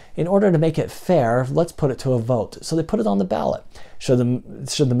 so in order to make it fair, let's put it to a vote. So they put it on the ballot. Should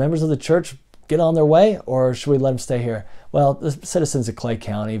the members of the church get on their way, or should we let them stay here? Well, the citizens of Clay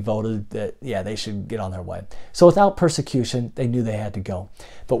County voted that, yeah, they should get on their way. So without persecution, they knew they had to go.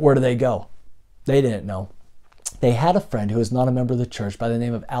 But where do they go? They didn't know. They had a friend who was not a member of the church by the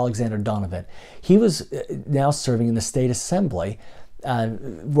name of Alexander Donovan. He was now serving in the state assembly,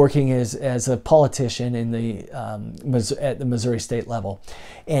 working as a politician in at the Missouri state level.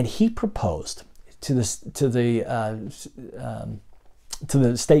 And he proposed to the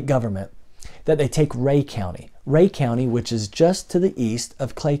state government that they take Ray County. Ray County, which is just to the east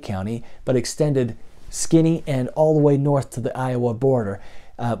of Clay County, but extended skinny and all the way north to the Iowa border,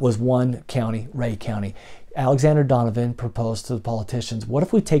 was one county, Ray County. Alexander Donovan proposed to the politicians, what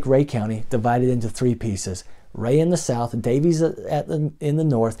if we take Ray County, divide it into 3 pieces? Ray in the south, Davies in the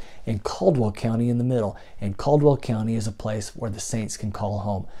north, and Caldwell County in the middle. And Caldwell County is a place where the saints can call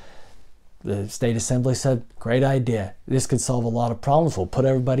home. The state assembly said, great idea. This could solve a lot of problems. We'll put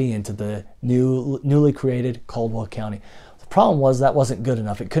everybody into the newly created Caldwell County. The problem was that wasn't good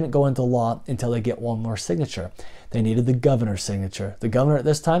enough. It couldn't go into law until they get one more signature. They needed the governor's signature. The governor at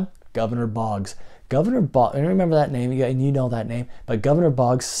this time, Governor Boggs. Governor Boggs, and remember that name, and you know that name, but Governor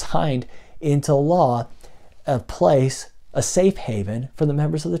Boggs signed into law a place, a safe haven for the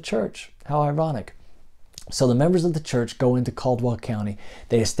members of the church. How ironic. So the members of the church go into Caldwell County.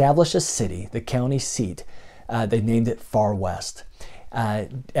 They establish a city, the county seat. They named it Far West.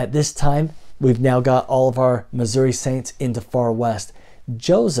 At this time, we've now got all of our Missouri saints into Far West.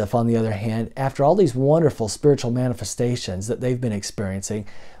 Joseph, on the other hand, after all these wonderful spiritual manifestations that they've been experiencing,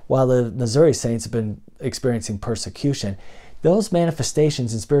 while the Missouri saints have been experiencing persecution, those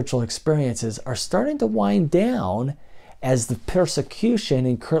manifestations and spiritual experiences are starting to wind down as the persecution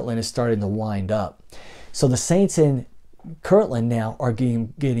in Kirtland is starting to wind up. So the saints in Kirtland now are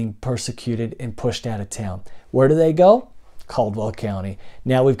getting persecuted and pushed out of town. Where do they go? Caldwell County.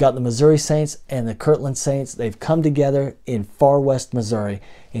 Now we've got the Missouri saints and the Kirtland saints. They've come together in Far West Missouri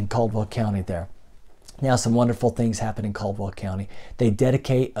in Caldwell County there. Now some wonderful things happen in Caldwell County. They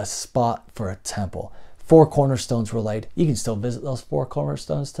dedicate a spot for a temple. 4 cornerstones were laid. You can still visit those 4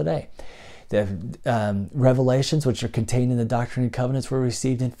 cornerstones today. The revelations, which are contained in the Doctrine and Covenants, were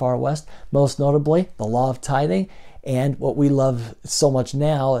received in Far West. Most notably, the law of tithing, and what we love so much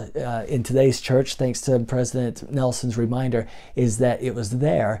now in today's church, thanks to President Nelson's reminder, is that it was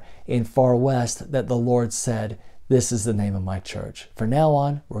there in Far West that the Lord said, this is the name of my church. From now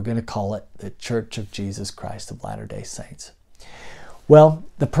on, we're going to call it the Church of Jesus Christ of Latter-day Saints. Well,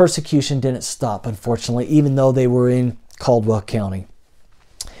 the persecution didn't stop, unfortunately, even though they were in Caldwell County.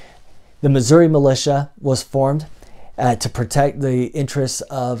 The Missouri militia was formed to protect the interests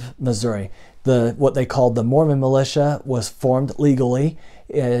of Missouri. What they called the Mormon militia was formed legally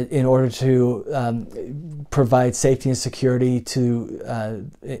in order to provide safety and security to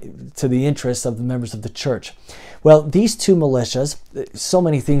the interests of the members of the church. Well, these 2 militias, so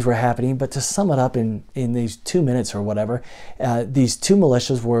many things were happening, but to sum it up in these 2 minutes or whatever, these 2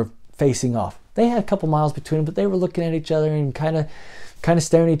 militias were facing off. They had a couple miles between them, but they were looking at each other and kind of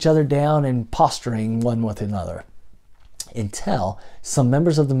staring each other down and posturing one with another, until some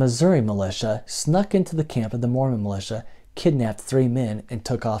members of the Missouri militia snuck into the camp of the Mormon militia, kidnapped 3 men, and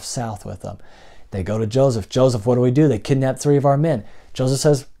took off south with them. They go to Joseph. Joseph, what do we do? They kidnapped 3 of our men. Joseph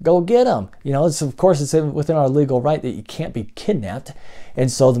says, go get them. You know, of course, it's within our legal right that you can't be kidnapped. And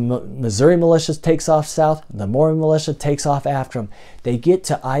so the Missouri militia takes off south. The Mormon militia takes off after them. They get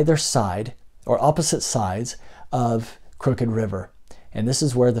to either side, or opposite sides, of Crooked River. And this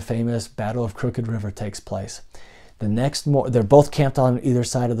is where the famous Battle of Crooked River takes place. They're both camped on either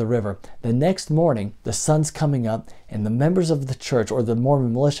side of the river. The next morning, the sun's coming up, and the members of the church, or the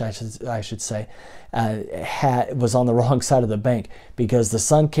Mormon militia, I should say, was on the wrong side of the bank, because the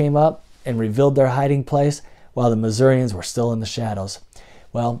sun came up and revealed their hiding place, while the Missourians were still in the shadows.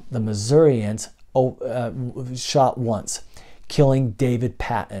 Well, the Missourians shot once, killing David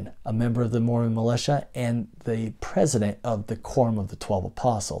Patton, a member of the Mormon militia and the president of the Quorum of the 12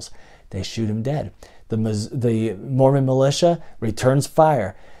 Apostles. They shoot him dead. The Mormon militia returns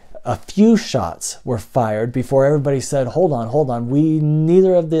fire. A few shots were fired before everybody said, hold on,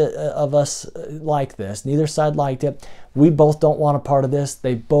 neither of us like this, neither side liked it, we both don't want a part of this.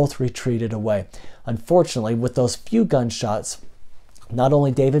 They both retreated away. Unfortunately, with those few gunshots, not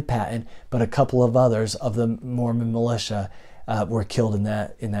only David Patton, but a couple of others of the Mormon militia were killed in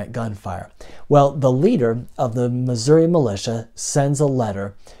that gunfire. Well, the leader of the Missouri militia sends a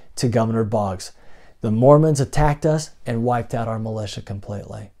letter to Governor Boggs. The Mormons attacked us and wiped out our militia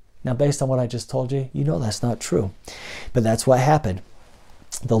completely. Now, based on what I just told you, you know that's not true. But that's what happened.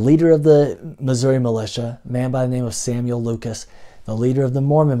 The leader of the Missouri militia, a man by the name of Samuel Lucas, the leader of the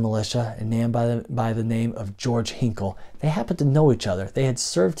Mormon militia, a man by the name of George Hinkle, they happened to know each other. They had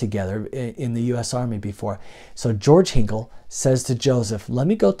served together in the U.S. Army before. So George Hinkle says to Joseph, let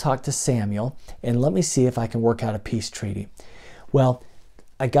me go talk to Samuel and let me see if I can work out a peace treaty. Well,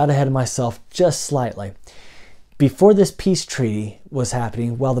 I got ahead of myself just slightly. Before this peace treaty was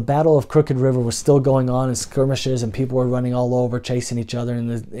happening, while the Battle of Crooked River was still going on in skirmishes and people were running all over chasing each other and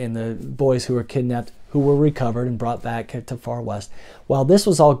the boys who were kidnapped, who were recovered and brought back to Far West, while this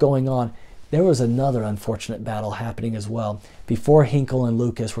was all going on, there was another unfortunate battle happening as well before Hinkle and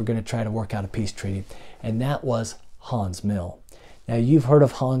Lucas were going to try to work out a peace treaty, and that was Haun's Mill. Now, you've heard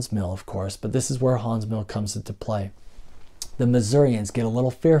of Haun's Mill, of course, but this is where Haun's Mill comes into play. The Missourians get a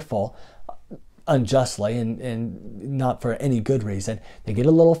little fearful, unjustly and not for any good reason. They get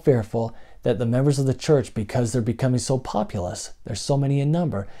a little fearful that the members of the church, because they're becoming so populous, there's so many in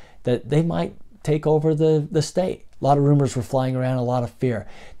number, that they might take over the state. A lot of rumors were flying around, a lot of fear.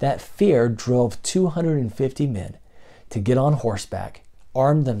 That fear drove 250 men to get on horseback,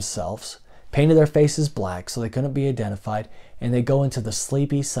 armed themselves, painted their faces black so they couldn't be identified, and they go into the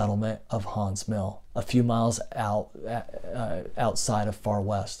sleepy settlement of Haun's Mill, a few miles outside of Far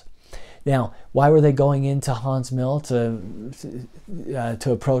West. Now, why were they going into Haun's Mill to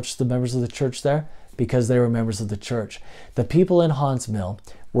approach the members of the church there? Because they were members of the church. The people in Haun's Mill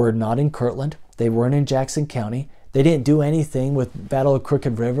were not in Kirtland. They weren't in Jackson County. They didn't do anything with Battle of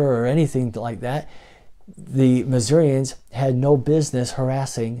Crooked River or anything like that. The Missourians had no business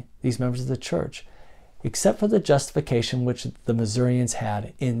harassing these members of the church, except for the justification which the Missourians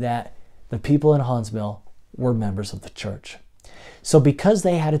had in that the people in Haun's Mill were members of the church. So because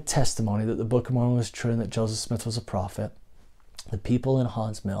they had a testimony that the Book of Mormon was true and that Joseph Smith was a prophet, the people in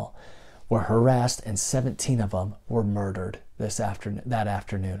Haun's Mill were harassed and 17 of them were murdered that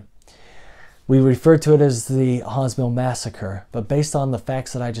afternoon. We refer to it as the Haun's Mill Massacre, but based on the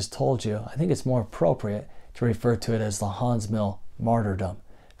facts that I just told you, I think it's more appropriate to refer to it as the Haun's Mill Martyrdom.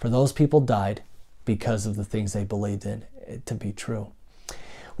 For those people died because of the things they believed in to be true.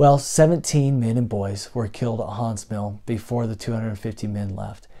 Well, 17 men and boys were killed at Haun's Mill before the 250 men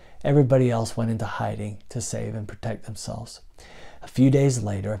left. Everybody else went into hiding to save and protect themselves. A few days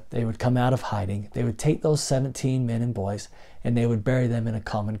later, they would come out of hiding. They would take those 17 men and boys and they would bury them in a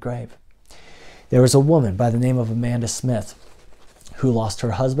common grave. There was a woman by the name of Amanda Smith who lost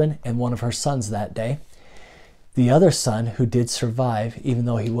her husband and one of her sons that day. The other son, who did survive, even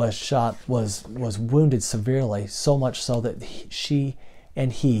though he was shot, was wounded severely, so much so that she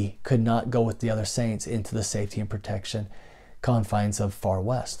and he could not go with the other saints into the safety and protection confines of Far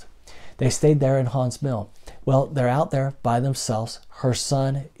West. They stayed there in Haun's Mill. Well, they're out there by themselves. Her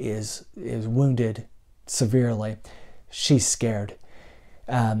son is wounded severely. She's scared.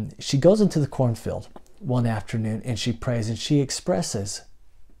 She goes into the cornfield one afternoon and she prays and she expresses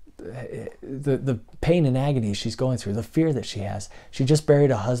the pain and agony she's going through, the fear that she has. She just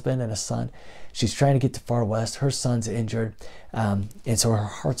buried a husband and a son. She's trying to get to Far West. Her son's injured, and so her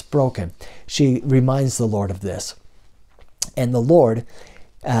heart's broken. She reminds the Lord of this. And the Lord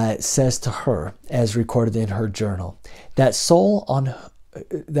says to her, as recorded in her journal, that soul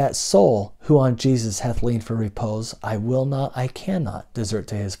who on Jesus hath leaned for repose, I cannot desert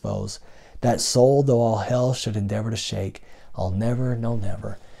to his foes. That soul, though all hell should endeavor to shake, I'll never, no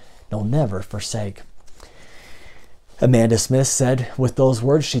never forsake. Amanda Smith said with those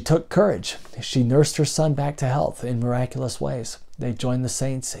words, she took courage. She nursed her son back to health in miraculous ways. They joined the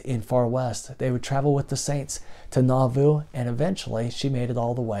saints in Far West. They would travel with the saints to Nauvoo, and eventually she made it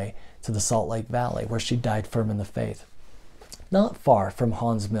all the way to the Salt Lake Valley, where she died firm in the faith. Not far from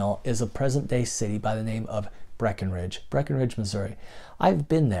Haun's Mill is a present-day city by the name of Breckenridge, Missouri. I've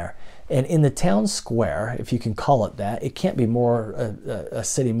been there, and in the town square, if you can call it that, it can't be more a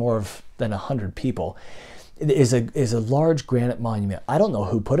city more than 100 people. It is a large granite monument. I don't know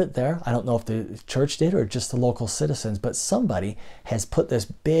who put it there. I don't know if the church did or just the local citizens, but somebody has put this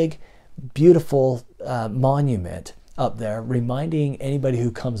big, beautiful monument up there, reminding anybody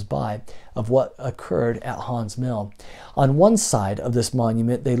who comes by of what occurred at Haun's Mill. On one side of this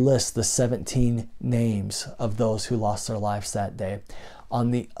monument, they list the 17 names of those who lost their lives that day.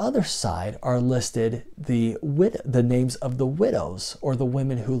 On the other side are listed the names of the widows, or the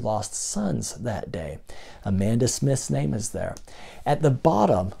women who lost sons that day. Amanda Smith's name is there. At the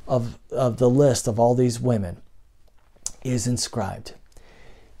bottom of the list of all these women is inscribed,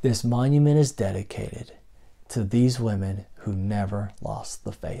 "This monument is dedicated to these women who never lost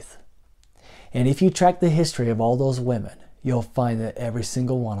the faith." And if you track the history of all those women, you'll find that every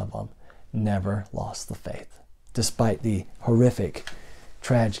single one of them never lost the faith, despite the horrific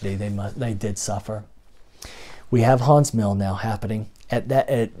tragedy they did suffer. We have Haun's Mill now happening.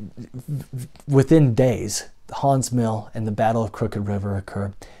 Within days, Haun's Mill and the Battle of Crooked River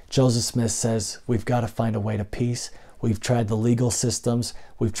occur. Joseph Smith says, we've got to find a way to peace. We've tried the legal systems.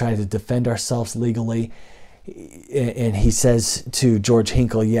 We've tried to defend ourselves legally. And he says to George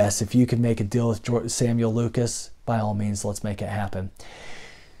Hinkle, yes, if you can make a deal with Samuel Lucas, by all means, let's make it happen.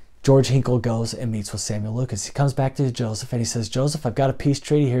 George Hinkle goes and meets with Samuel Lucas. He comes back to Joseph and he says, Joseph, I've got a peace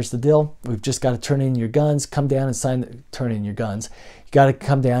treaty. Here's the deal. We've just got to turn in your guns. Come down and turn in your guns. You got to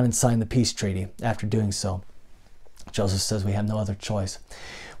come down and sign the peace treaty. After doing so, Joseph says, we have no other choice.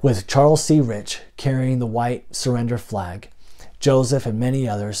 With Charles C. Rich carrying the white surrender flag, Joseph and many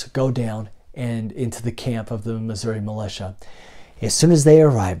others go down and into the camp of the Missouri militia. As soon as they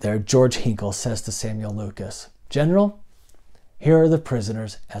arrive there, George Hinkle says to Samuel Lucas, General, here are the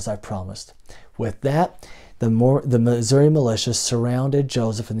prisoners as I promised. With that, the Missouri militia surrounded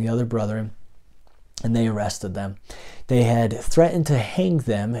Joseph and the other brethren, and they arrested them. They had threatened to hang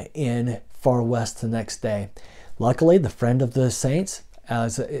them in Far West the next day. Luckily, the friend of the saints,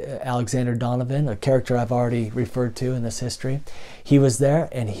 Alexander Donovan, a character I've already referred to in this history, he was there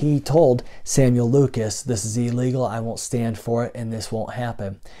and he told Samuel Lucas, this is illegal, I won't stand for it, and this won't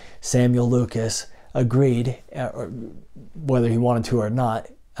happen. Samuel Lucas agreed, whether he wanted to or not.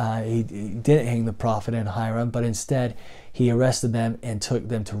 He didn't hang the prophet in Hiram, but instead he arrested them and took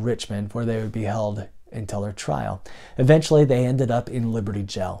them to Richmond, where they would be held until their trial. Eventually they ended up in Liberty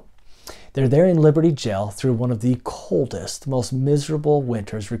Jail. They're there in Liberty Jail through one of the coldest, most miserable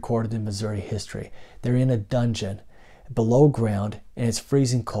winters recorded in Missouri history. They're in a dungeon below ground and it's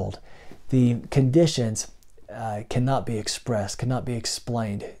freezing cold. The conditions cannot be expressed, cannot be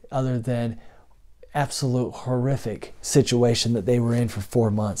explained, other than absolute horrific situation that they were in for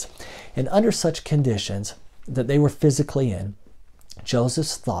 4 months. And under such conditions that they were physically in,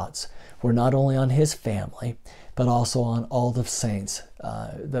 Joseph's thoughts were not only on his family, but also on all the saints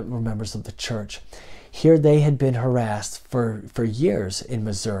that were members of the church. Here they had been harassed for years in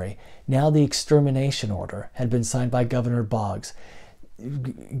Missouri. Now the extermination order had been signed by Governor Boggs,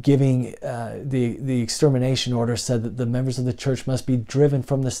 giving the extermination order said that the members of the church must be driven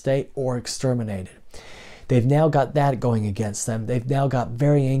from the state or exterminated. They've now got that going against them. They've now got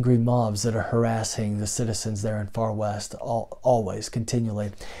very angry mobs that are harassing the citizens there in Far West, always,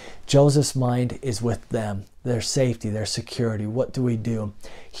 continually. Joseph's mind is with them, their safety, their security. What do we do?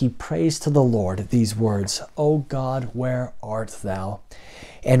 He prays to the Lord these words, O God, where art thou?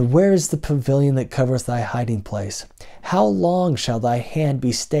 And where is the pavilion that covereth thy hiding place? How long shall thy hand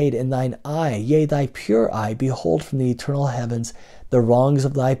be stayed and thine eye, yea, thy pure eye, behold from the eternal heavens the wrongs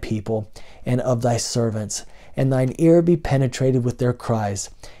of thy people and of thy servants, and thine ear be penetrated with their cries?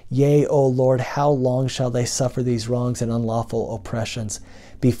 Yea, O Lord, how long shall they suffer these wrongs and unlawful oppressions?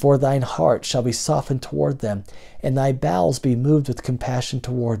 Before thine heart shall be softened toward them, and thy bowels be moved with compassion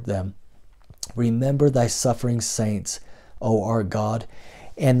toward them. Remember thy suffering saints, O our God,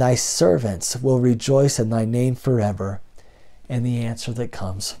 and thy servants will rejoice in thy name forever. And the answer that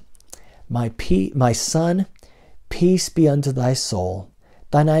comes, my son, peace be unto thy soul.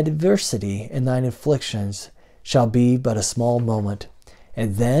 Thine adversity and thine afflictions shall be but a small moment.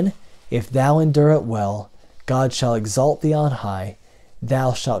 And then, if thou endure it well, God shall exalt thee on high.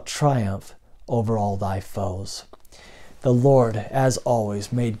 Thou shalt triumph over all thy foes. The Lord, as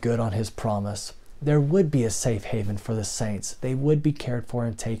always, made good on his promise. There would be a safe haven for the saints. They would be cared for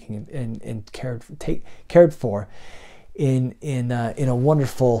and cared for in a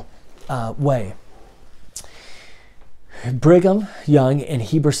wonderful way. Brigham Young and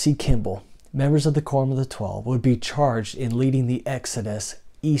Heber C. Kimball, members of the Quorum of the 12, would be charged in leading the exodus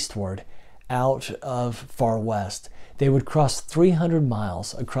eastward out of Far West. They would cross 300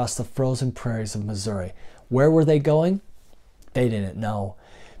 miles across the frozen prairies of Missouri. Where were they going? They didn't know.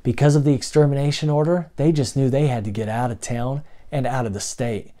 Because of the extermination order, they just knew they had to get out of town and out of the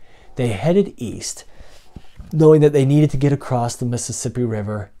state. They headed east, knowing that they needed to get across the Mississippi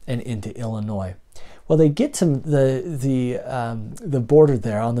River and into Illinois. Well, they get to the border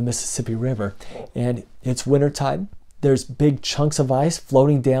there on the Mississippi River, and it's wintertime. There's big chunks of ice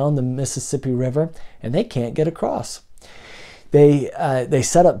floating down the Mississippi River, and they can't get across. They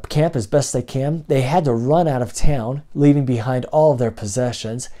set up camp as best they can. They had to run out of town, leaving behind all of their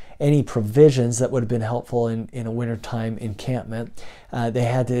possessions, any provisions that would have been helpful in a wintertime encampment. They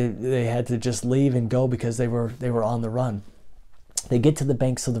had to just leave and go because they were on the run. They get to the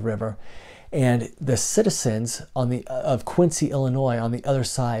banks of the river, and the citizens of Quincy, Illinois, on the other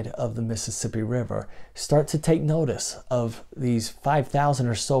side of the Mississippi River, start to take notice of these 5,000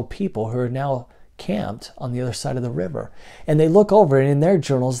 or so people who are now camped on the other side of the river. And they look over, and in their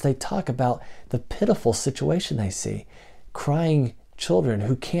journals, they talk about the pitiful situation they see. Crying children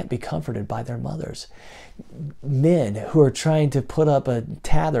who can't be comforted by their mothers. Men who are trying to put up a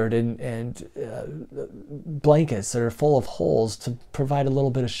tattered and blankets that are full of holes to provide a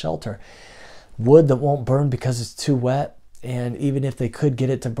little bit of shelter. Wood that won't burn because it's too wet, and even if they could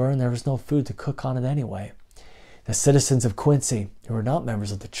get it to burn, there was no food to cook on it anyway. The citizens of Quincy, who were not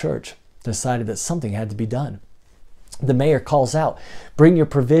members of the church, decided that something had to be done. The mayor calls out, bring your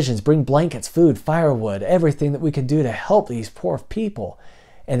provisions, bring blankets, food, firewood, everything that we can do to help these poor people.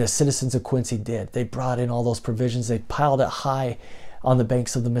 And the citizens of Quincy did. They brought in all those provisions. They piled it high on the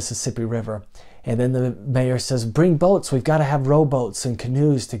banks of the Mississippi River. And then the mayor says, bring boats. We've got to have rowboats and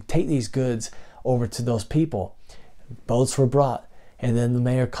canoes to take these goods over to those people. Boats were brought. And then the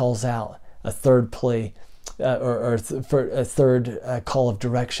mayor calls out a third plea, or a third call of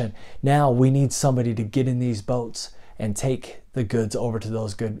direction. Now we need somebody to get in these boats and take the goods over to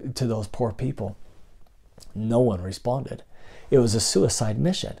those poor people. No one responded. It was a suicide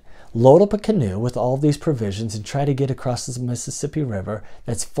mission. Load up a canoe with all these provisions and try to get across the Mississippi River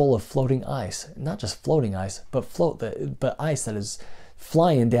that's full of floating ice. Not just floating ice, but ice that is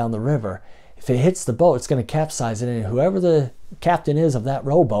flying down the river. If it hits the boat, it's going to capsize it, and whoever the captain is of that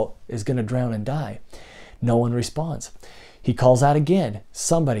rowboat is going to drown and die. No one responds. He calls out again,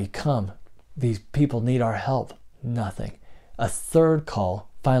 somebody come. These people need our help. Nothing. A third call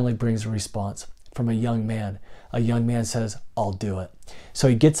finally brings a response from a young man. A young man says, I'll do it. So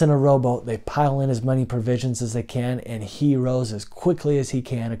he gets in a rowboat, they pile in as many provisions as they can, and he rows as quickly as he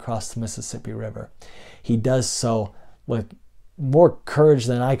can across the Mississippi River. He does so with more courage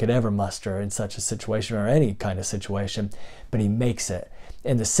than I could ever muster in such a situation, or any kind of situation, but he makes it.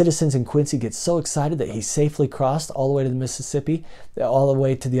 And the citizens in Quincy get so excited that he safely crossed all the way to the Mississippi, all the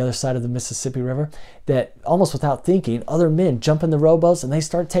way to the other side of the Mississippi River, that almost without thinking, other men jump in the rowboats and they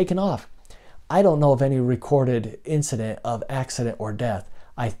start taking off. I don't know of any recorded incident of accident or death.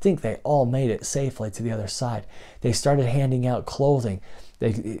 I think they all made it safely to the other side. They started handing out clothing,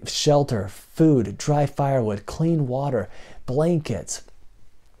 shelter, food, dry firewood, clean water, blankets,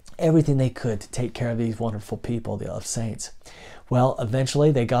 everything they could to take care of these wonderful people, the saints. Well, eventually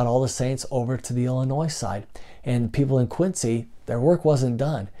they got all the saints over to the Illinois side, and people in Quincy, their work wasn't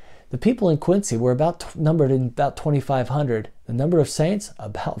done. The people in Quincy were numbered in about 2,500. The number of saints,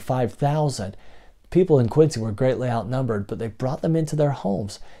 about 5,000. People in Quincy were greatly outnumbered, but they brought them into their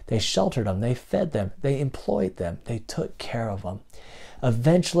homes. They sheltered them. They fed them. They employed them. They took care of them.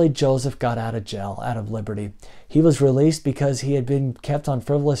 Eventually, Joseph got out of jail, out of liberty. He was released because he had been kept on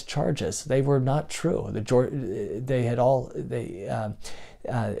frivolous charges. They were not true. The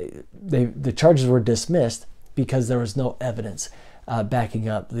charges were dismissed because there was no evidence backing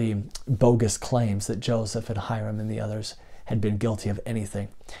up the bogus claims that Joseph and Hiram and the others had been guilty of anything.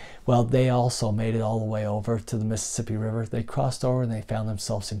 Well, they also made it all the way over to the Mississippi River. They crossed over and they found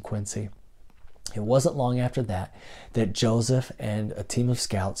themselves in Quincy. It wasn't long after that Joseph and a team of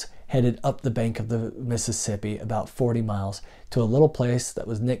scouts headed up the bank of the Mississippi about 40 miles to a little place that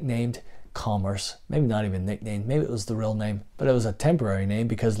was nicknamed Commerce. Maybe not even nicknamed, maybe it was the real name, but it was a temporary name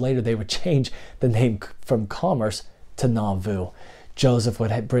because later they would change the name from Commerce to Nauvoo. Joseph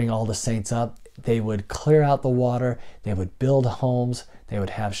would bring all the saints up. They would clear out the water. They would build homes. They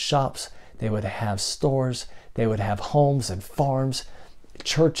would have shops. They would have stores. They would have homes and farms,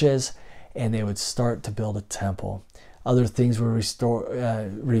 churches, and they would start to build a temple. Other things were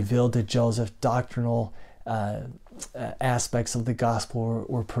revealed to Joseph. Doctrinal aspects of the gospel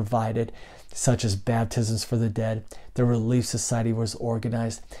were provided, such as baptisms for the dead. The Relief Society was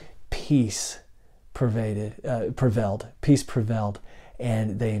organized. Peace prevailed. Peace prevailed,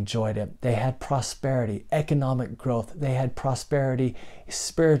 and they enjoyed it. They had prosperity, economic growth. They had prosperity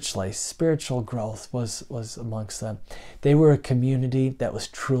spiritually. Spiritual growth was amongst them. They were a community that was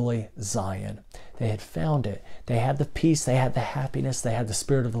truly Zion. They had found it. They had the peace. They had the happiness. They had the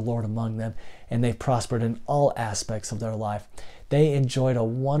Spirit of the Lord among them, and they prospered in all aspects of their life. They enjoyed a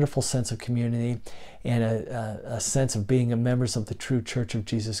wonderful sense of community and a sense of being members of the true Church of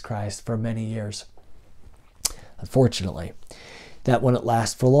Jesus Christ for many years. Unfortunately, that wouldn't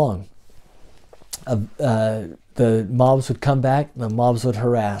last for long. The mobs would come back, the mobs would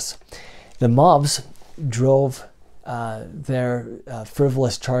harass. The mobs drove their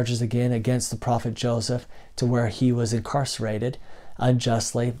frivolous charges again against the prophet Joseph to where he was incarcerated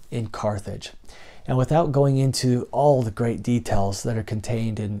unjustly in Carthage. And without going into all the great details that are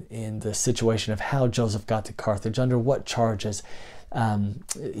contained in the situation of how Joseph got to Carthage, under what charges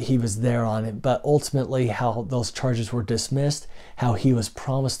he was there on it, but ultimately how those charges were dismissed, how he was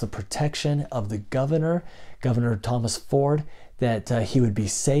promised the protection of the Governor Thomas Ford, that he would be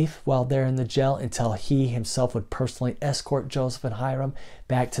safe while there in the jail until he himself would personally escort Joseph and Hiram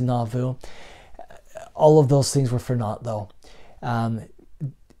back to Nauvoo. All of those things were for naught, though.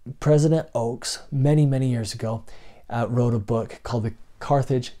 President Oakes, many years ago, wrote a book called The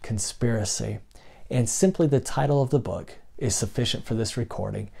Carthage Conspiracy. And simply the title of the book is sufficient for this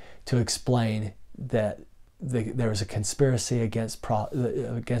recording to explain that there was a conspiracy against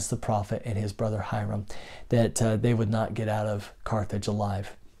the prophet and his brother Hiram, that they would not get out of Carthage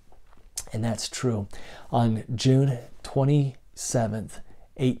alive. And that's true. On June 27th,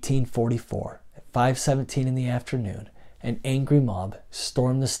 1844, at 5:17 in the afternoon, an angry mob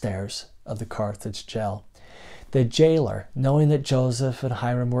stormed the stairs of the Carthage jail. The jailer, knowing that Joseph and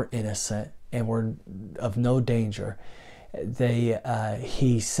Hiram were innocent and were of no danger,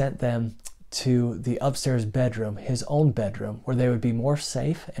 he sent them to the upstairs bedroom, his own bedroom, where they would be more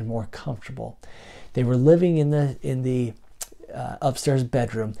safe and more comfortable. They were living in the upstairs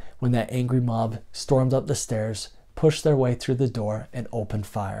bedroom when that angry mob stormed up the stairs, pushed their way through the door, and opened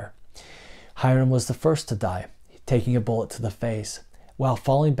fire. Hiram was the first to die, taking a bullet to the face. While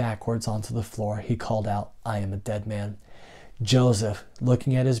falling backwards onto the floor, he called out, "I am a dead man." Joseph,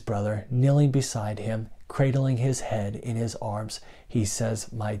 looking at his brother, kneeling beside him, cradling his head in his arms, he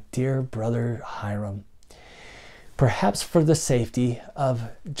says, "My dear brother Hiram." Perhaps for the safety of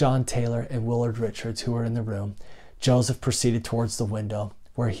John Taylor and Willard Richards, who were in the room, Joseph proceeded towards the window,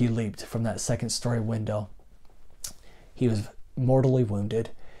 where he leaped from that second-story window. He was mortally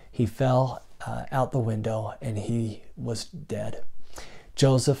wounded. He fell out the window, and he was dead.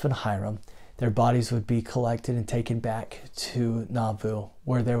 Joseph and Hiram, their bodies would be collected and taken back to Nauvoo,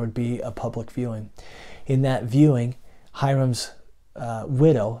 where there would be a public viewing. In that viewing, Hiram's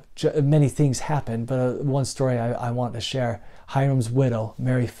widow, many things happened, but one story I want to share. Hiram's widow,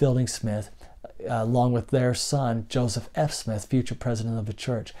 Mary Fielding Smith, along with their son, Joseph F. Smith, future president of the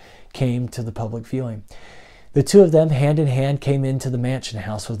church, came to the public viewing. The two of them, hand in hand, came into the mansion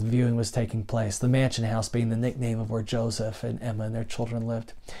house where the viewing was taking place, the mansion house being the nickname of where Joseph and Emma and their children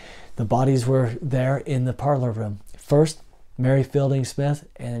lived. The bodies were there in the parlor room. First, Mary Fielding Smith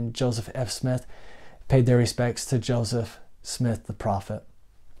and Joseph F. Smith paid their respects to Joseph Smith, the prophet.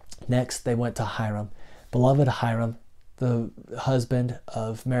 Next, they went to Hiram. Beloved Hiram, the husband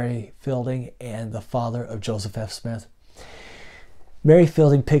of Mary Fielding and the father of Joseph F. Smith. Mary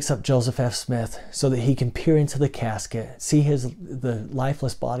Fielding picks up Joseph F. Smith so that he can peer into the casket, see the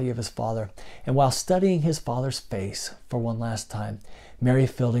lifeless body of his father. And while studying his father's face for one last time, Mary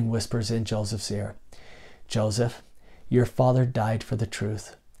Fielding whispers in Joseph's ear, "Joseph, your father died for the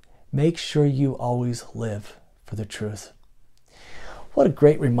truth. Make sure you always live for the truth." What a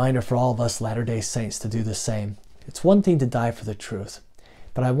great reminder for all of us Latter-day Saints to do the same. It's one thing to die for the truth,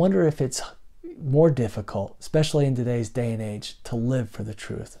 but I wonder if it's more difficult, especially in today's day and age, to live for the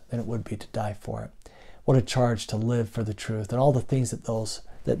truth than it would be to die for it. What a charge to live for the truth, and all the things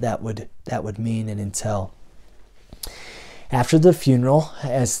that would mean and entail. After the funeral,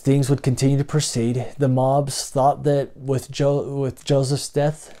 as things would continue to proceed, the mobs thought that with Joseph's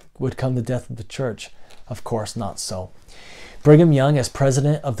death would come the death of the church. Of course, not so. Brigham Young, as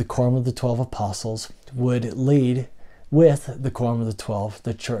president of the Quorum of the 12 Apostles, would lead with the Quorum of the 12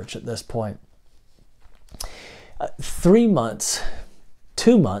 the church at this point. 2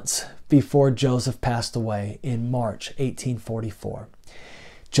 months before Joseph passed away in March 1844,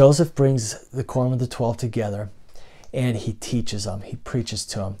 Joseph brings the Quorum of the 12 together and he teaches them, he preaches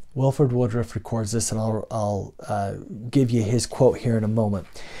to them. Wilford Woodruff records this, and I'll give you his quote here in a moment.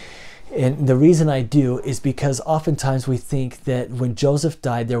 And the reason I do is because oftentimes we think that when Joseph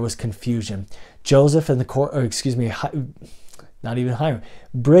died, there was confusion. Brigham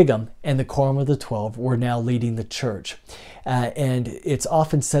and the Quorum of the 12 were now leading the church. And it's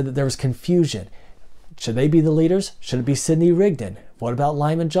often said that there was confusion. Should they be the leaders? Should it be Sidney Rigdon? What about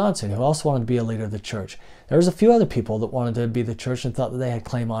Lyman Johnson, who also wanted to be a leader of the church? There was a few other people that wanted to be the church and thought that they had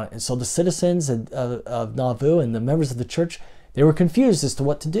claim on it. And so the citizens of Nauvoo and the members of the church They were confused as to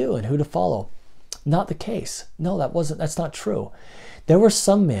what to do and who to follow. Not the case. No, that's not true. There were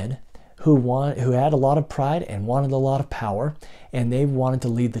some men who had a lot of pride and wanted a lot of power, and they wanted to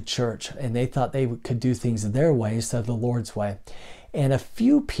lead the church, and they thought they could do things their way instead of the Lord's way. And a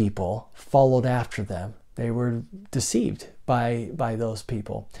few people followed after them. They were deceived by those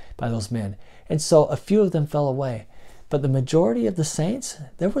people, by those men. And so a few of them fell away. But the majority of the saints,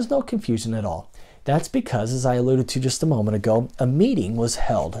 there was no confusion at all. That's because, as I alluded to just a moment ago, a meeting was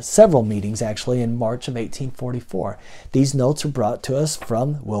held, several meetings actually, in March of 1844. These notes are brought to us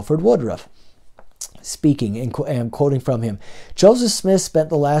from Wilford Woodruff. Speaking, and I'm quoting from him, Joseph Smith spent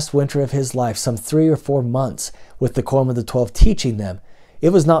the last winter of his life, some 3 or 4 months, with the Quorum of the 12, teaching them.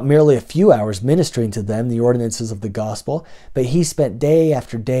 It was not merely a few hours ministering to them the ordinances of the gospel, but he spent day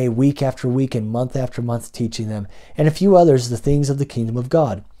after day, week after week, and month after month teaching them, and a few others the things of the kingdom of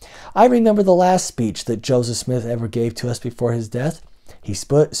God. I remember the last speech that Joseph Smith ever gave to us before his death. He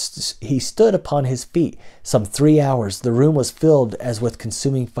stood upon his feet some 3 hours. The room was filled as with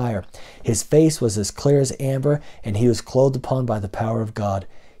consuming fire. His face was as clear as amber, and he was clothed upon by the power of God.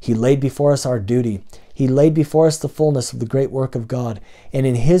 He laid before us our duty. He laid before us the fullness of the great work of God. And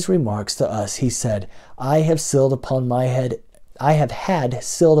in his remarks to us, he said, I have had sealed upon my head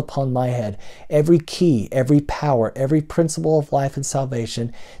every key, every power, every principle of life and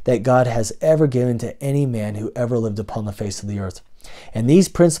salvation that God has ever given to any man who ever lived upon the face of the earth. And these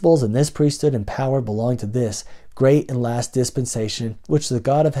principles and this priesthood and power belong to this great and last dispensation, which the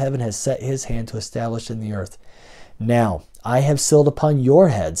God of heaven has set his hand to establish in the earth. Now, I have sealed upon your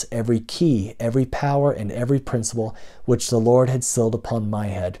heads every key, every power, and every principle which the Lord had sealed upon my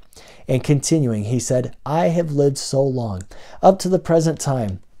head. And continuing, he said, I have lived so long, up to the present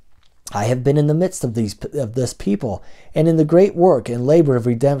time. I have been in the midst of this people, and in the great work and labor of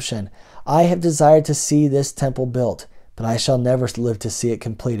redemption. I have desired to see this temple built, but I shall never live to see it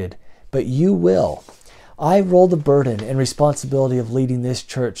completed. But you will. I roll the burden and responsibility of leading this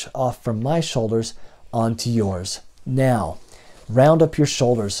church off from my shoulders onto yours. Now, round up your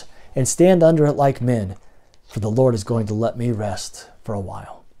shoulders and stand under it like men, for the Lord is going to let me rest for a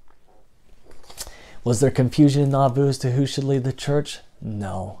while. Was there confusion in Nauvoo as to who should lead the church?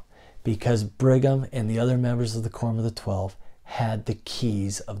 No, because Brigham and the other members of the Quorum of the 12 had the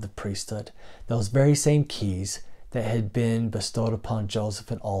keys of the priesthood, those very same keys that had been bestowed upon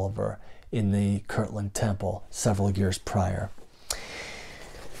Joseph and Oliver in the Kirtland Temple several years prior.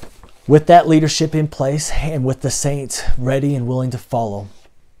 With that leadership in place and with the saints ready and willing to follow,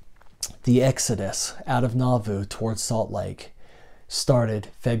 the exodus out of Nauvoo towards Salt Lake started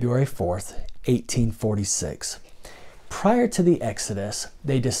February 4th, 1846. Prior to the exodus,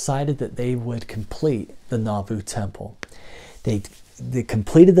 they decided that they would complete the Nauvoo Temple. They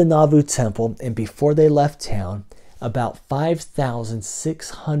completed the Nauvoo Temple, and before they left town, about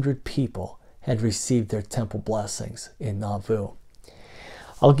 5,600 people had received their temple blessings in Nauvoo.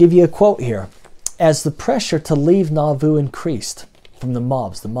 I'll give you a quote here. As the pressure to leave Nauvoo increased from the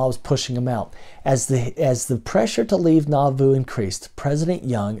mobs pushing them out, as the pressure to leave Nauvoo increased, President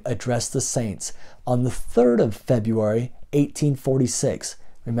Young addressed the saints on the 3rd of February, 1846.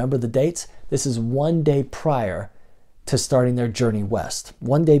 Remember the dates? This is one day prior to starting their journey west,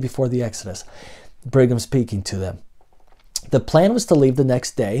 one day before the Exodus. Brigham speaking to them. The plan was to leave the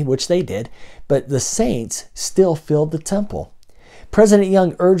next day, which they did, but the saints still filled the temple. President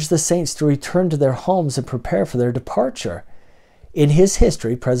Young urged the saints to return to their homes and prepare for their departure. In his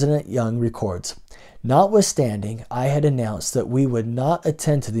history, President Young records, notwithstanding, I had announced that we would not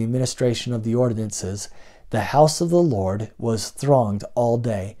attend to the administration of the ordinances. The house of the Lord was thronged all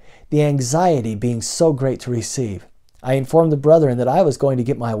day, the anxiety being so great to receive. I informed the brethren that I was going to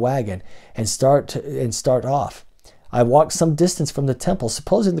get my wagon and start off. I walked some distance from the temple,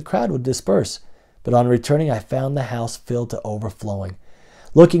 supposing the crowd would disperse. But on returning, I found the house filled to overflowing.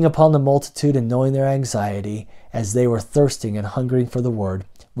 Looking upon the multitude and knowing their anxiety, as they were thirsting and hungering for the word,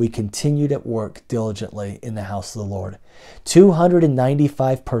 we continued at work diligently in the house of the Lord.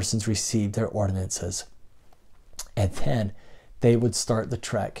 295 persons received their ordinances. And then they would start the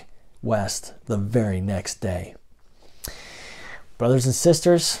trek west the very next day. Brothers and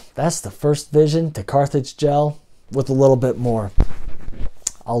sisters, that's the first vision to Carthage Jail with a little bit more.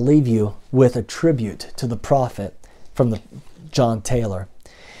 I'll leave you with a tribute to the prophet from John Taylor.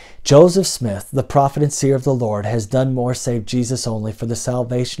 Joseph Smith, the prophet and seer of the Lord, has done more save Jesus only for the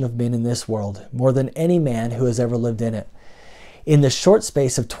salvation of men in this world, more than any man who has ever lived in it. In the short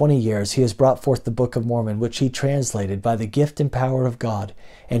space of 20 years, he has brought forth the Book of Mormon, which he translated by the gift and power of God,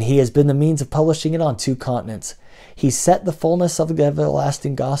 and he has been the means of publishing it on 2 continents. He set the fullness of the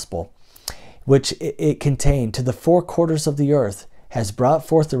everlasting gospel, which it contained to the four quarters of the earth, has brought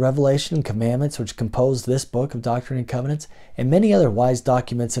forth the revelation and commandments which compose this book of Doctrine and Covenants, and many other wise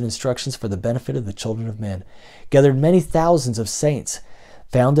documents and instructions for the benefit of the children of men, gathered many thousands of saints,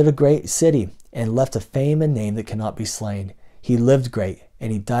 founded a great city, and left a fame and name that cannot be slain. He lived great,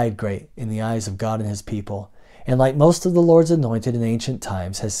 and he died great in the eyes of God and his people, and like most of the Lord's anointed in ancient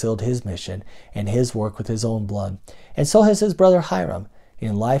times, has sealed his mission and his work with his own blood. And so has his brother Hiram.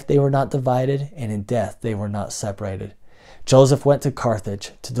 In life they were not divided, and in death they were not separated. Joseph went to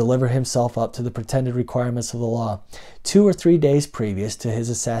Carthage to deliver himself up to the pretended requirements of the law. 2 or 3 days previous to his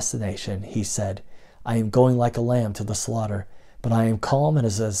assassination, he said, "I am going like a lamb to the slaughter, but I am calm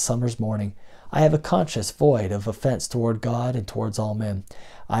as a summer's morning. I have a conscience void of offense toward God and towards all men.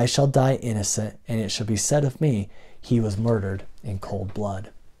 I shall die innocent, and it shall be said of me, he was murdered in cold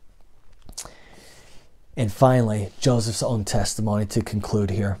blood." And finally, Joseph's own testimony to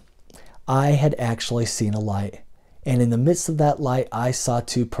conclude here. "I had actually seen a light, and in the midst of that light I saw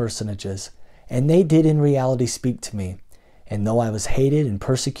 2 personages, and they did in reality speak to me. And though I was hated and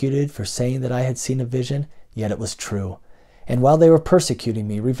persecuted for saying that I had seen a vision, yet it was true. And while they were persecuting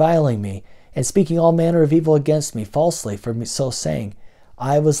me, reviling me, and speaking all manner of evil against me falsely for me so saying,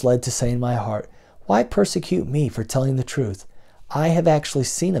 I was led to say in my heart, why persecute me for telling the truth? I have actually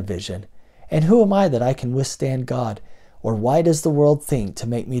seen a vision. And who am I that I can withstand God? Or why does the world think to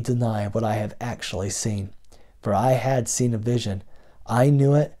make me deny what I have actually seen? For I had seen a vision. I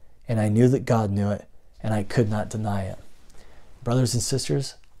knew it, and I knew that God knew it, and I could not deny it." Brothers and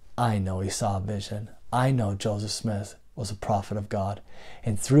sisters, I know he saw a vision. I know Joseph Smith was a prophet of God,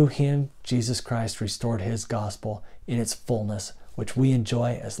 and through him, Jesus Christ restored his gospel in its fullness, which we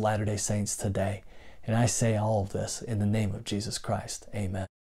enjoy as Latter-day Saints today. And I say all of this in the name of Jesus Christ. Amen.